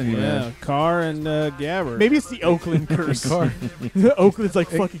 I'm telling you, man. Carr and Gabbert. Maybe it's the Oakland curse. Oakland's like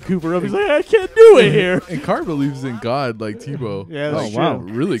fucking Cooper up. He's like, I can't do it here. And Carr believes in God like Tebow. Yeah, that's wow.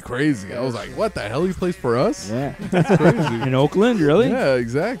 true. Really crazy. I was like, what the hell? He plays for us? Yeah. That's crazy. In Oakland, really? Yeah,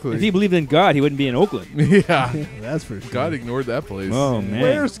 exactly. If he believed in God, he wouldn't be in Oakland. Yeah. That's for sure. God ignored that place. Oh, man.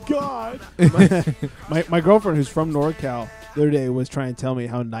 Where's God? My girlfriend, who's from NorCal, the other day was trying to tell me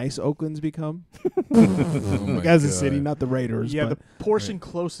how nice Oakland's become. As a city, not the Raiders. Yeah, but the portion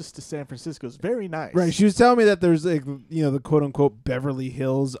closest to San Francisco is very nice. Right. She was telling me that there's like, the quote unquote Beverly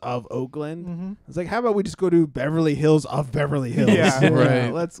Hills of Oakland. Mm-hmm. I was like, how about we just go to Beverly Hills of Beverly Hills? Yeah,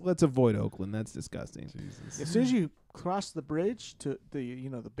 right. Let's avoid Oakland. That's disgusting. As soon as you cross the bridge to the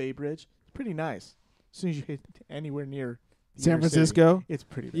the Bay Bridge, it's pretty nice. As soon as you hit anywhere near San Francisco, city, it's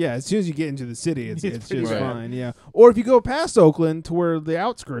pretty nice. Yeah, as soon as you get into the city, it's just pretty fine. Yeah, or if you go past Oakland to where the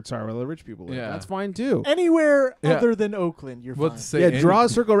outskirts are, where the rich people live, that's fine too. Anywhere other than Oakland, you're fine. Draw a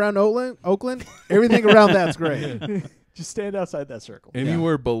circle around Oakland. Everything around that's great. Just stand outside that circle.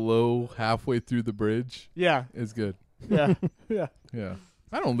 Anywhere below halfway through the bridge, is good. Yeah, yeah.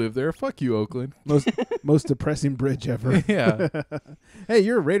 I don't live there. Fuck you, Oakland. Most depressing bridge ever. Yeah. Hey,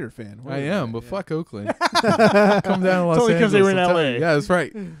 you're a Raider fan. I am, but fuck Oakland. Come down to Los Angeles. It's only because they were in L.A. Yeah, that's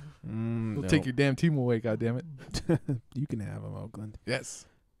right. We'll take your damn team away, goddammit. You can have them, Oakland. Yes.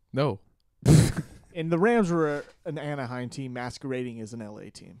 No. And the Rams were an Anaheim team masquerading as an L.A.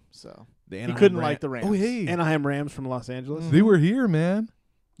 team, so he Anaheim couldn't like the Rams. Oh, hey. Anaheim Rams from Los Angeles. They were here, man.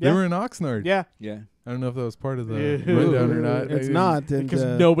 Yeah. They were in Oxnard. Yeah. I don't know if that was part of the rundown or not. It's not. Because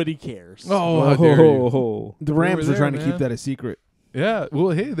nobody cares. Oh, how dare you. The Rams were trying to keep that a secret. Yeah. Well,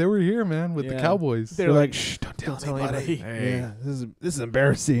 hey, they were here, man, with the Cowboys. They're like, shh, don't tell anybody. Hey. Yeah, this is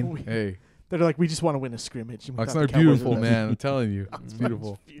embarrassing. Hey. They're like, we just want to win a scrimmage. And we thought the Oxnard Cowboys beautiful, were the man. I'm telling you, it's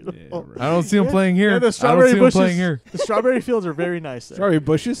beautiful. beautiful. I don't see him playing here. Yeah, the I strawberry don't see him bushes. playing here. The strawberry fields are very nice. There. Strawberry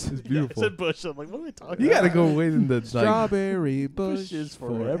bushes. It's beautiful. I said bush. I'm like, what are they talking You about? gotta go wait in the Strawberry bushes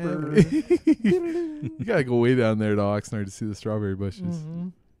forever. You gotta go way down there to Oxnard to see the strawberry bushes.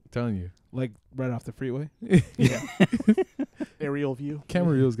 I'm telling you, Like right off the freeway. Yeah. Aerial view.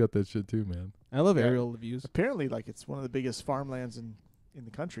 Camarillo's got that shit too, man. I love aerial views. Apparently, like it's one of the biggest farmlands in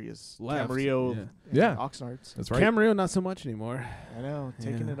the country is Left. Camarillo. Yeah. Oxnards. That's right. Camarillo, not so much anymore. I know,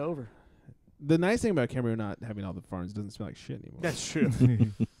 taking it over. The nice thing about Camarillo not having all the farms, it doesn't smell like shit anymore. That's true.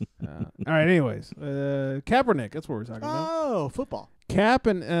 All right, anyways. Kaepernick, that's what we're talking about. Oh, football. Cap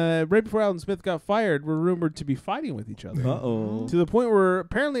and right before Alden Smith got fired, were rumored to be fighting with each other. Uh-oh. To the point where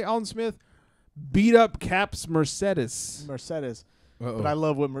apparently Alden Smith beat up Cap's Mercedes. But I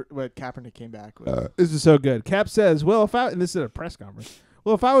love what Kaepernick came back with. This is so good. Cap says, well, and this is at a press conference,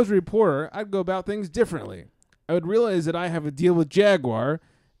 well, if I was a reporter, I'd go about things differently. I would realize that I have a deal with Jaguar.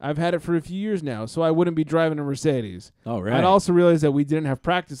 I've had it for a few years now, so I wouldn't be driving a Mercedes. All right. I'd also realize that we didn't have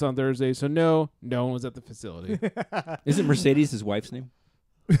practice on Thursday, so no one was at the facility. Isn't Mercedes his wife's name?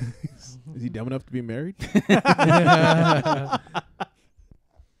 Is he dumb enough to be married?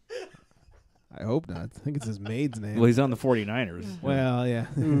 I hope not. I think it's his maid's name. Well, he's on the 49ers. Well, yeah.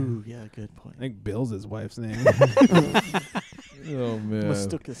 Ooh, yeah, good point. I think Bill's his wife's name. Oh man,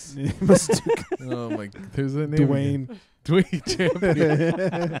 Mastukas. Oh my, there's a name. Dwayne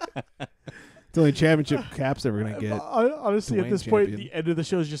Champion. It's the only championship Cap's ever gonna get. Honestly, Dwayne at this point, Champion. the end of the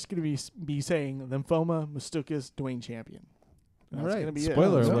show is just going to be me saying lymphoma, Mastukas, Dwayne Champion. That's All right. going to be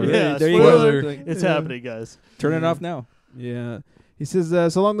Spoiler it. alert. Yeah, There you spoiler. go. It's happening, guys. Turn it off now. Yeah. He says,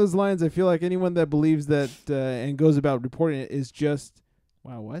 so along those lines, I feel like anyone that believes that and goes about reporting it is just,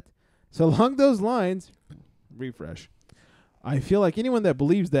 wow, what? So along those lines, refresh. I feel like anyone that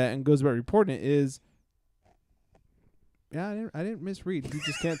believes that and goes about reporting it is, yeah, I didn't misread. He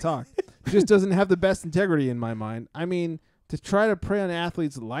just can't talk. He just doesn't have the best integrity in my mind. I mean, to try to prey on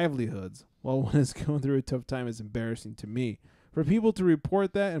athletes' livelihoods while one is going through a tough time is embarrassing to me. For people to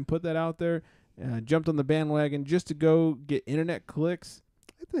report that and put that out there, jumped on the bandwagon just to go get internet clicks.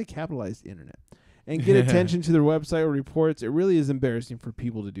 I think they capitalized the internet. And get attention to their website or reports. It really is embarrassing for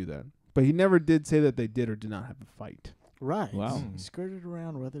people to do that. But he never did say that they did or did not have a fight. Right. Wow. He skirted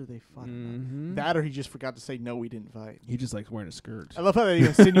around whether they fought or not. That or he just forgot to say, no, we didn't fight. He just likes wearing a skirt. I love how they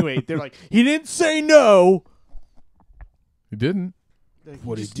insinuate. They're like, he didn't say no. He didn't. Like,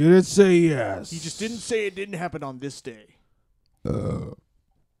 What he didn't say yes. He just didn't say it didn't happen on this day.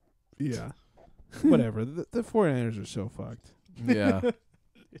 Yeah. Whatever. The 49ers are so fucked. Yeah.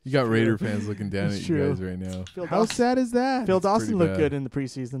 You got Raider fans looking down It's at true. you guys right now. How sad is that? Phil It's Dawson pretty looked bad. good in the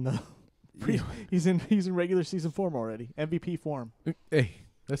preseason, though. He's in regular season form already. MVP form. Hey,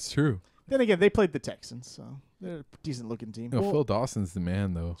 that's true. Then again, they played the Texans, so they're a decent looking team. No, Phil Dawson's the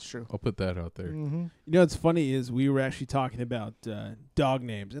man, though. It's true. I'll put that out there. Mm-hmm. You know what's funny is we were actually talking about dog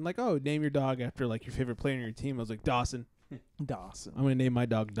names. And like, oh, name your dog after like your favorite player on your team. I was like, Dawson. Dawson. I'm going to name my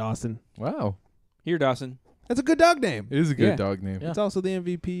dog Dawson. Wow. Here, Dawson. That's a good dog name. It is a good dog name. Yeah. It's also the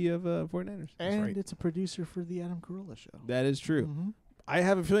MVP of 49ers. And right. it's a producer for the Adam Carolla show. That is true. Mm-hmm. I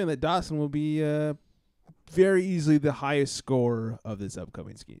have a feeling that Dawson will be very easily the highest scorer of this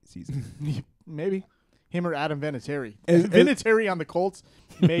upcoming season. Maybe. Him or Adam Vinatieri. As- Vinatieri on the Colts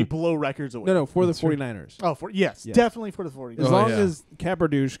may blow records away. No, for the 49ers. Oh, yes, definitely for the 49ers. As long as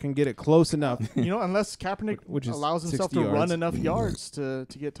Caperdouche can get it close enough. You know, unless Kaepernick which is allows himself 60 to yards. run enough yards to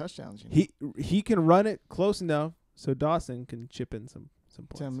get touchdowns. You know? He can run it close enough so Dawson can chip in some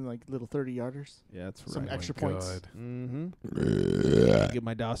points. Some like little 30-yarders. Yeah, that's right. Some extra points. Mm-hmm. Get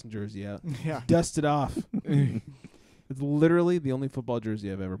my Dawson jersey out. Yeah. Dust it off. It's literally the only football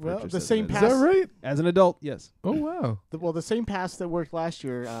jersey I've ever Well, purchased. the same pass. Is that right? As an adult, yes. Oh, wow. The same pass that worked last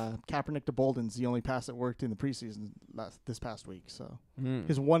year, Kaepernick to Bolden's the only pass that worked in the preseason this past week. So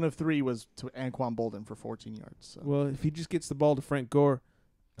his 1 of 3 was to Anquan Bolden for 14 yards. So. Well, if he just gets the ball to Frank Gore.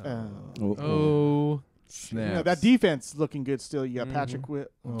 Oh, snap. You know, that defense looking good still. You got Patrick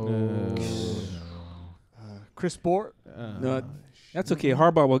Witt. Chris Bort. No, that's okay.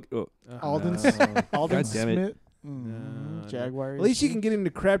 Harbaugh will. Alden God damn it. Smith. Jaguars. At least you can get into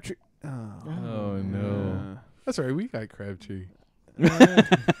Crabtree. Oh, no. That's all right. We got Crabtree.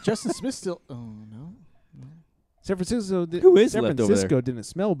 Justin Smith still. Oh, no. San Francisco didn't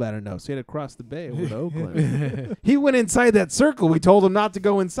smell bad enough, so he had to cross the bay over to Oakland. He went inside that circle we told him not to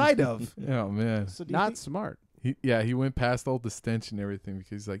go inside of. Oh, man. So Not smart. He went past all the stench and everything because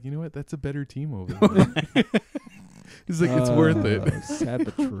he's like, you know what? That's a better team over there. He's like, it's worth it. Sad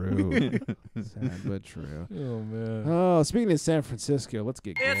but true. Sad but true. Oh, man. Oh, speaking of San Francisco, let's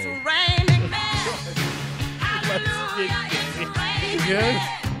get It's gay. raining men. Hallelujah, it's raining men.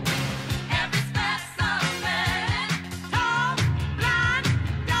 Every special man. Tall, blind,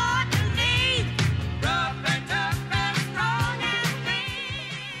 dark and neat. Rough and tough and strong and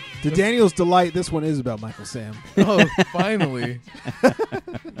mean. To Daniel's delight, this one is about Michael Sam. Oh, finally.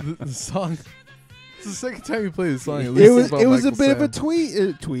 The song. It's the second time you play the song. At least It was a Michael bit of a Sam.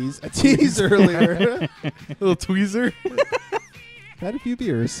 a tease earlier. A little tweezer. Had a few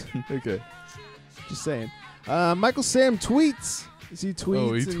beers. Okay. Just saying. Michael Sam tweets. He tweets.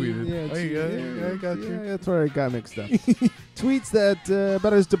 Oh, he and- tweeted. Yeah, Oh, you got it? Yeah, I got you. Yeah, that's where I got mixed up. Tweets that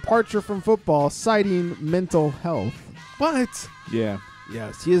about his departure from football, citing mental health. What? Yeah.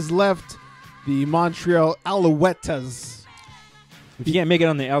 Yes, he has left the Montreal Alouettes. If you can't make it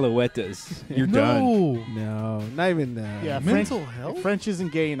on the Alouettes, you're done. No, not even Yeah, mental French, health? French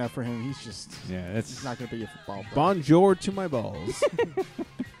isn't gay enough for him. He's just he's not going to be a football player. Bonjour to my balls.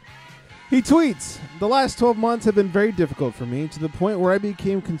 He tweets, the last 12 months have been very difficult for me to the point where I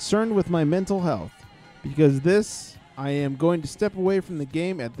became concerned with my mental health. Because I am going to step away from the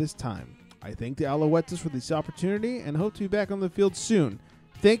game at this time. I thank the Alouettes for this opportunity and hope to be back on the field soon.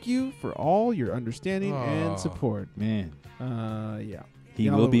 Thank you for all your understanding and support. Man. Yeah. He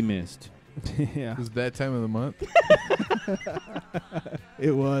will be missed. Yeah. It was that time of the month.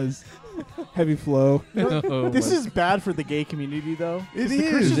 It was. Heavy flow. Oh, This is bad for the gay community, though. It The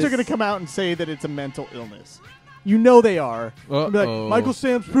is. Christians are going to come out and say that it's a mental illness. You know they are. They'll be like, Uh-oh. Michael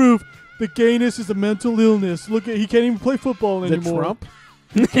Sam's proof that gayness is a mental illness. Look at he can't even play football Is that anymore. Trump?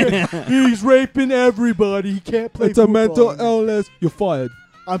 He's raping everybody. He can't play It's a football mental anymore. illness. You're fired.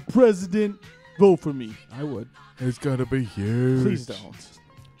 I'm president. Vote for me. I would. It's gotta be huge. Please don't.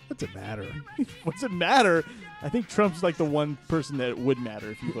 What's it matter? What's it matter? I think Trump's like the one person that would matter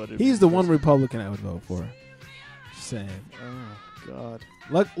if you voted. He's for the him. one Republican I would vote for. Just saying. Oh God.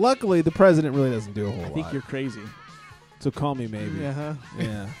 Luckily, the president really doesn't do a whole I lot. think you're crazy. So call me maybe. Uh-huh.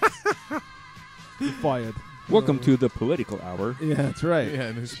 Yeah. You're fired. Welcome to the political hour. Yeah, that's right.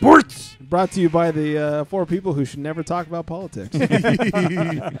 Yeah, no Sports! Brought to you by the 4 people who should never talk about politics.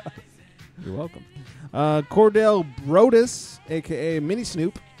 You're welcome. Cordell Brodus, a.k.a. Mini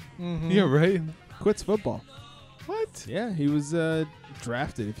Snoop. Yeah, right. Quits football. What? Yeah, he was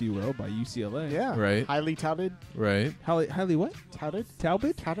drafted, if you will, by UCLA. Yeah. Right. Highly touted. Right. Highly what? Touted.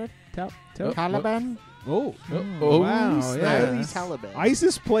 Talbot? Touted. Taliban? Oh. Oh, wow. snap. Yeah. Highly Taliban.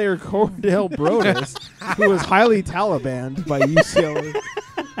 ISIS player Cordell Brodus, who was highly Taliban by UCLA,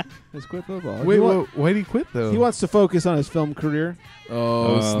 has quit football. Wait, why'd he quit, though? He wants to focus on his film career.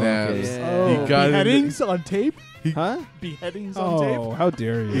 Oh, snaps. okay. Oh, He got beheadings on tape? Huh? Beheadings on tape? Oh, how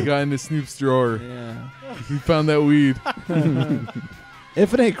dare you. He got into Snoop's drawer. Yeah. He found that weed.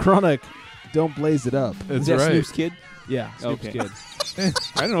 If it ain't chronic, don't blaze it up. That's Is that right. Snoop's kid? Yeah, Snoop's Okay. kid.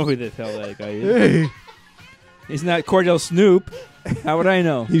 I don't know who the hell that guy is. Hey. He's not Cordell Snoop. How would I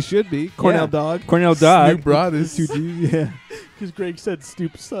know? He should be. Cornell Yeah. Dog. Cornell Dog. Snoop Brothers. Yeah. Because Greg said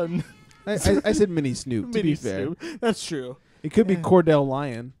Snoop's son. I said Mini Snoop, to Mini be fair. Snoop. That's true. It could be Cordell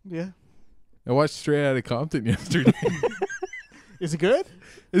Lion. Yeah. I watched Straight Outta Compton yesterday. Is it good?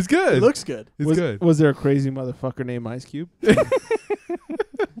 It's good. It looks good. It's good. Was there a crazy motherfucker named Ice Cube?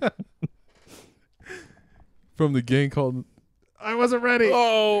 From the gang called I wasn't ready.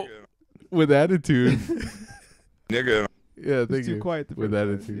 Oh, with attitude. Nigga. Yeah, thank Too you. quiet the With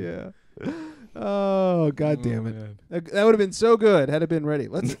first attitude. time. Yeah. Oh, God damn it. man. That would have been so good had it been ready.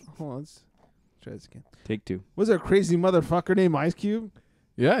 Hold on. Let's try this again. Take 2. Was there a crazy motherfucker named Ice Cube?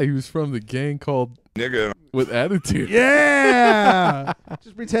 Yeah, he was from the gang called Nigga. With Attitude. Yeah.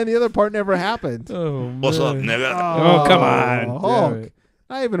 Just pretend the other part never happened. Oh, man. What's up, nigga? Oh, come on. Hulk. Damn it.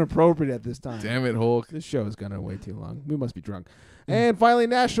 Not even appropriate at this time. Damn it, Hulk. This show is going way too long. We must be drunk. And finally,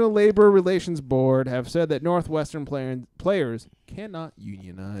 National Labor Relations Board have said that Northwestern players cannot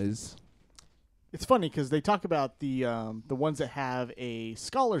unionize. It's funny because they talk about the ones that have a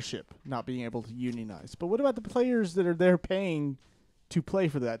scholarship not being able to unionize. But what about the players that are there paying to play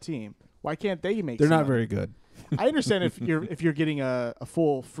for that team? Why can't they make? They're some not money? very good. I understand if you're getting a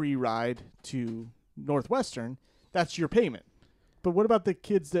full free ride to Northwestern, that's your payment. But what about the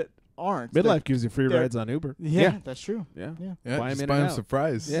kids that aren't? Midlife gives you free they're- rides on Uber. Yeah, that's true. Yeah. Yeah. Yeah, Buy 'em just in buy and him out. some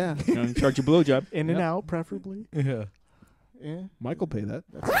fries. Yeah. Charge a blowjob. In and out, preferably. Yeah. Yeah. Michael pay that.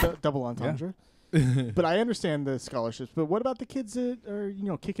 That's double entendre. But I understand the scholarships. But what about the kids that are,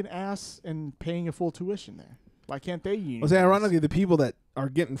 kicking ass and paying a full tuition there? Why can't they unionize? Well, see, ironically, the people that are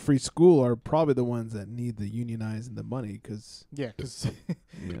getting free school are probably the ones that need the unionize and the money because Yeah, because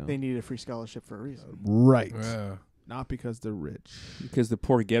they need a free scholarship for a reason. right. Yeah. Not because they're rich. Because the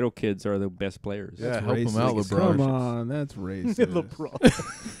poor ghetto kids are the best players. Yeah, That's help them racist. out, LeBron. Come on, that's racist.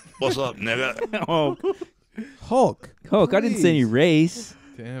 LeBron. What's up, nigga? Oh, Hulk. Hulk, I didn't say any race.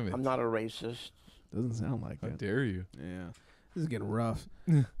 Damn it. I'm not a racist. Doesn't sound like How it. dare you? Yeah. This is getting rough.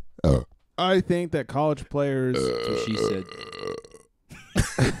 I think that college players That's what she said.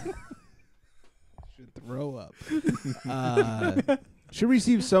 should throw up. Should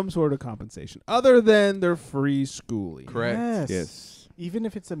receive some sort of compensation other than their free schooling. Correct. Yes. Even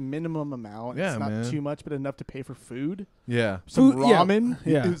if it's a minimum amount, Yeah, it's not man. too much, but enough to pay for food. Yeah. Some Food- yeah. ramen.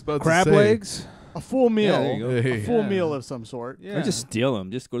 Yeah. He was about to Crab say. legs. A full meal. there you go. A full Yeah. meal of some sort. Yeah. Or just steal them.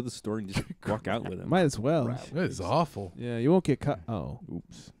 Just go to the store and just walk out with them. Might as well. That is awful. Yeah, you won't get cut. Oh,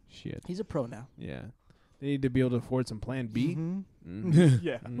 oops. Shit. He's a pro now. Yeah. They need to be able to afford some plan B.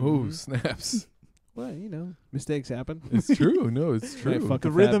 Yeah. Oh, snaps. Well, you know, mistakes happen. It's true. No, it's Might true. fuck The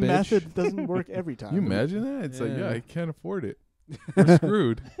a fat rhythm bitch. method doesn't work every time. You imagine that? It's like, Yeah. I can't afford it. We're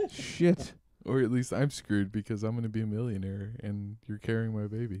screwed. Shit. Or at least I'm screwed because I'm going to be a millionaire and you're carrying my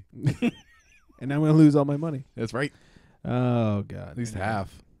baby. And I'm going to lose all my money. That's right. Oh, God. At least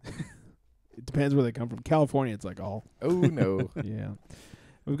half. It depends where they come from. California, it's like all. Oh, no. Yeah.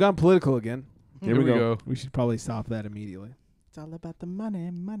 We've gone political again. Here we go. We should probably stop that immediately. It's all about the money,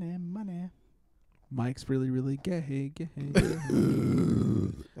 money, money. Mike's really, really gay.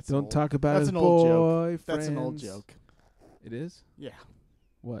 That's Don't talk about that's his an old joke. boyfriends. That's an old joke. It is? Yeah.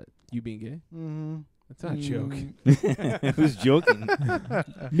 What? You being gay? Mm-hmm. That's not a joke. Who's joking?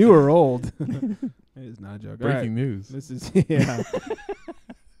 New or old? It is not a joke. All right. Breaking news. This is, yeah.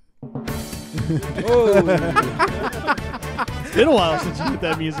 It's been a while since you did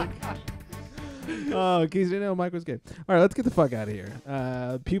that music. Oh, in case you didn't know, Mike was gay. All right, let's get the fuck out of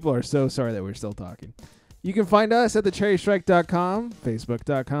here. People are so sorry that we're still talking. You can find us at thecharitystrike.com,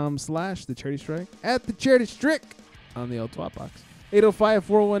 facebook.com/thecharitystrike, at thecharitystrike on the old twat box.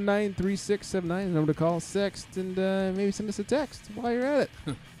 805-419-3679 is the number to call, text, and maybe send us a text while you're at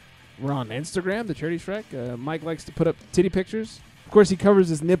it. We're on Instagram, the Charity Strike. Mike likes to put up titty pictures. Of course, he covers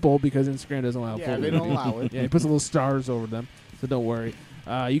his nipple because Instagram doesn't allow Yeah, full they nudity. don't allow it. Yeah, he puts little stars over them, so don't worry.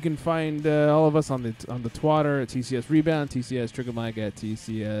 You can find all of us on the Twitter at TCS Rebound, TCS Trigger Mike at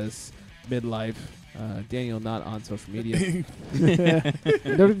TCS Midlife. Daniel not on social media.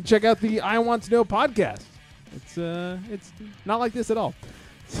 Don't check out the I Want to Know podcast. It's not like this at all.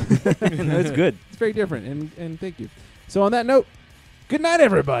 That's good. It's very different, and thank you. So on that note, good night,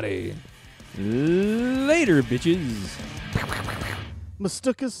 everybody. Later, bitches.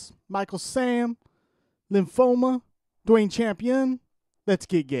 Mastukas, Michael Sam, Lymphoma, Dwayne Champion. Let's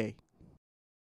get gay.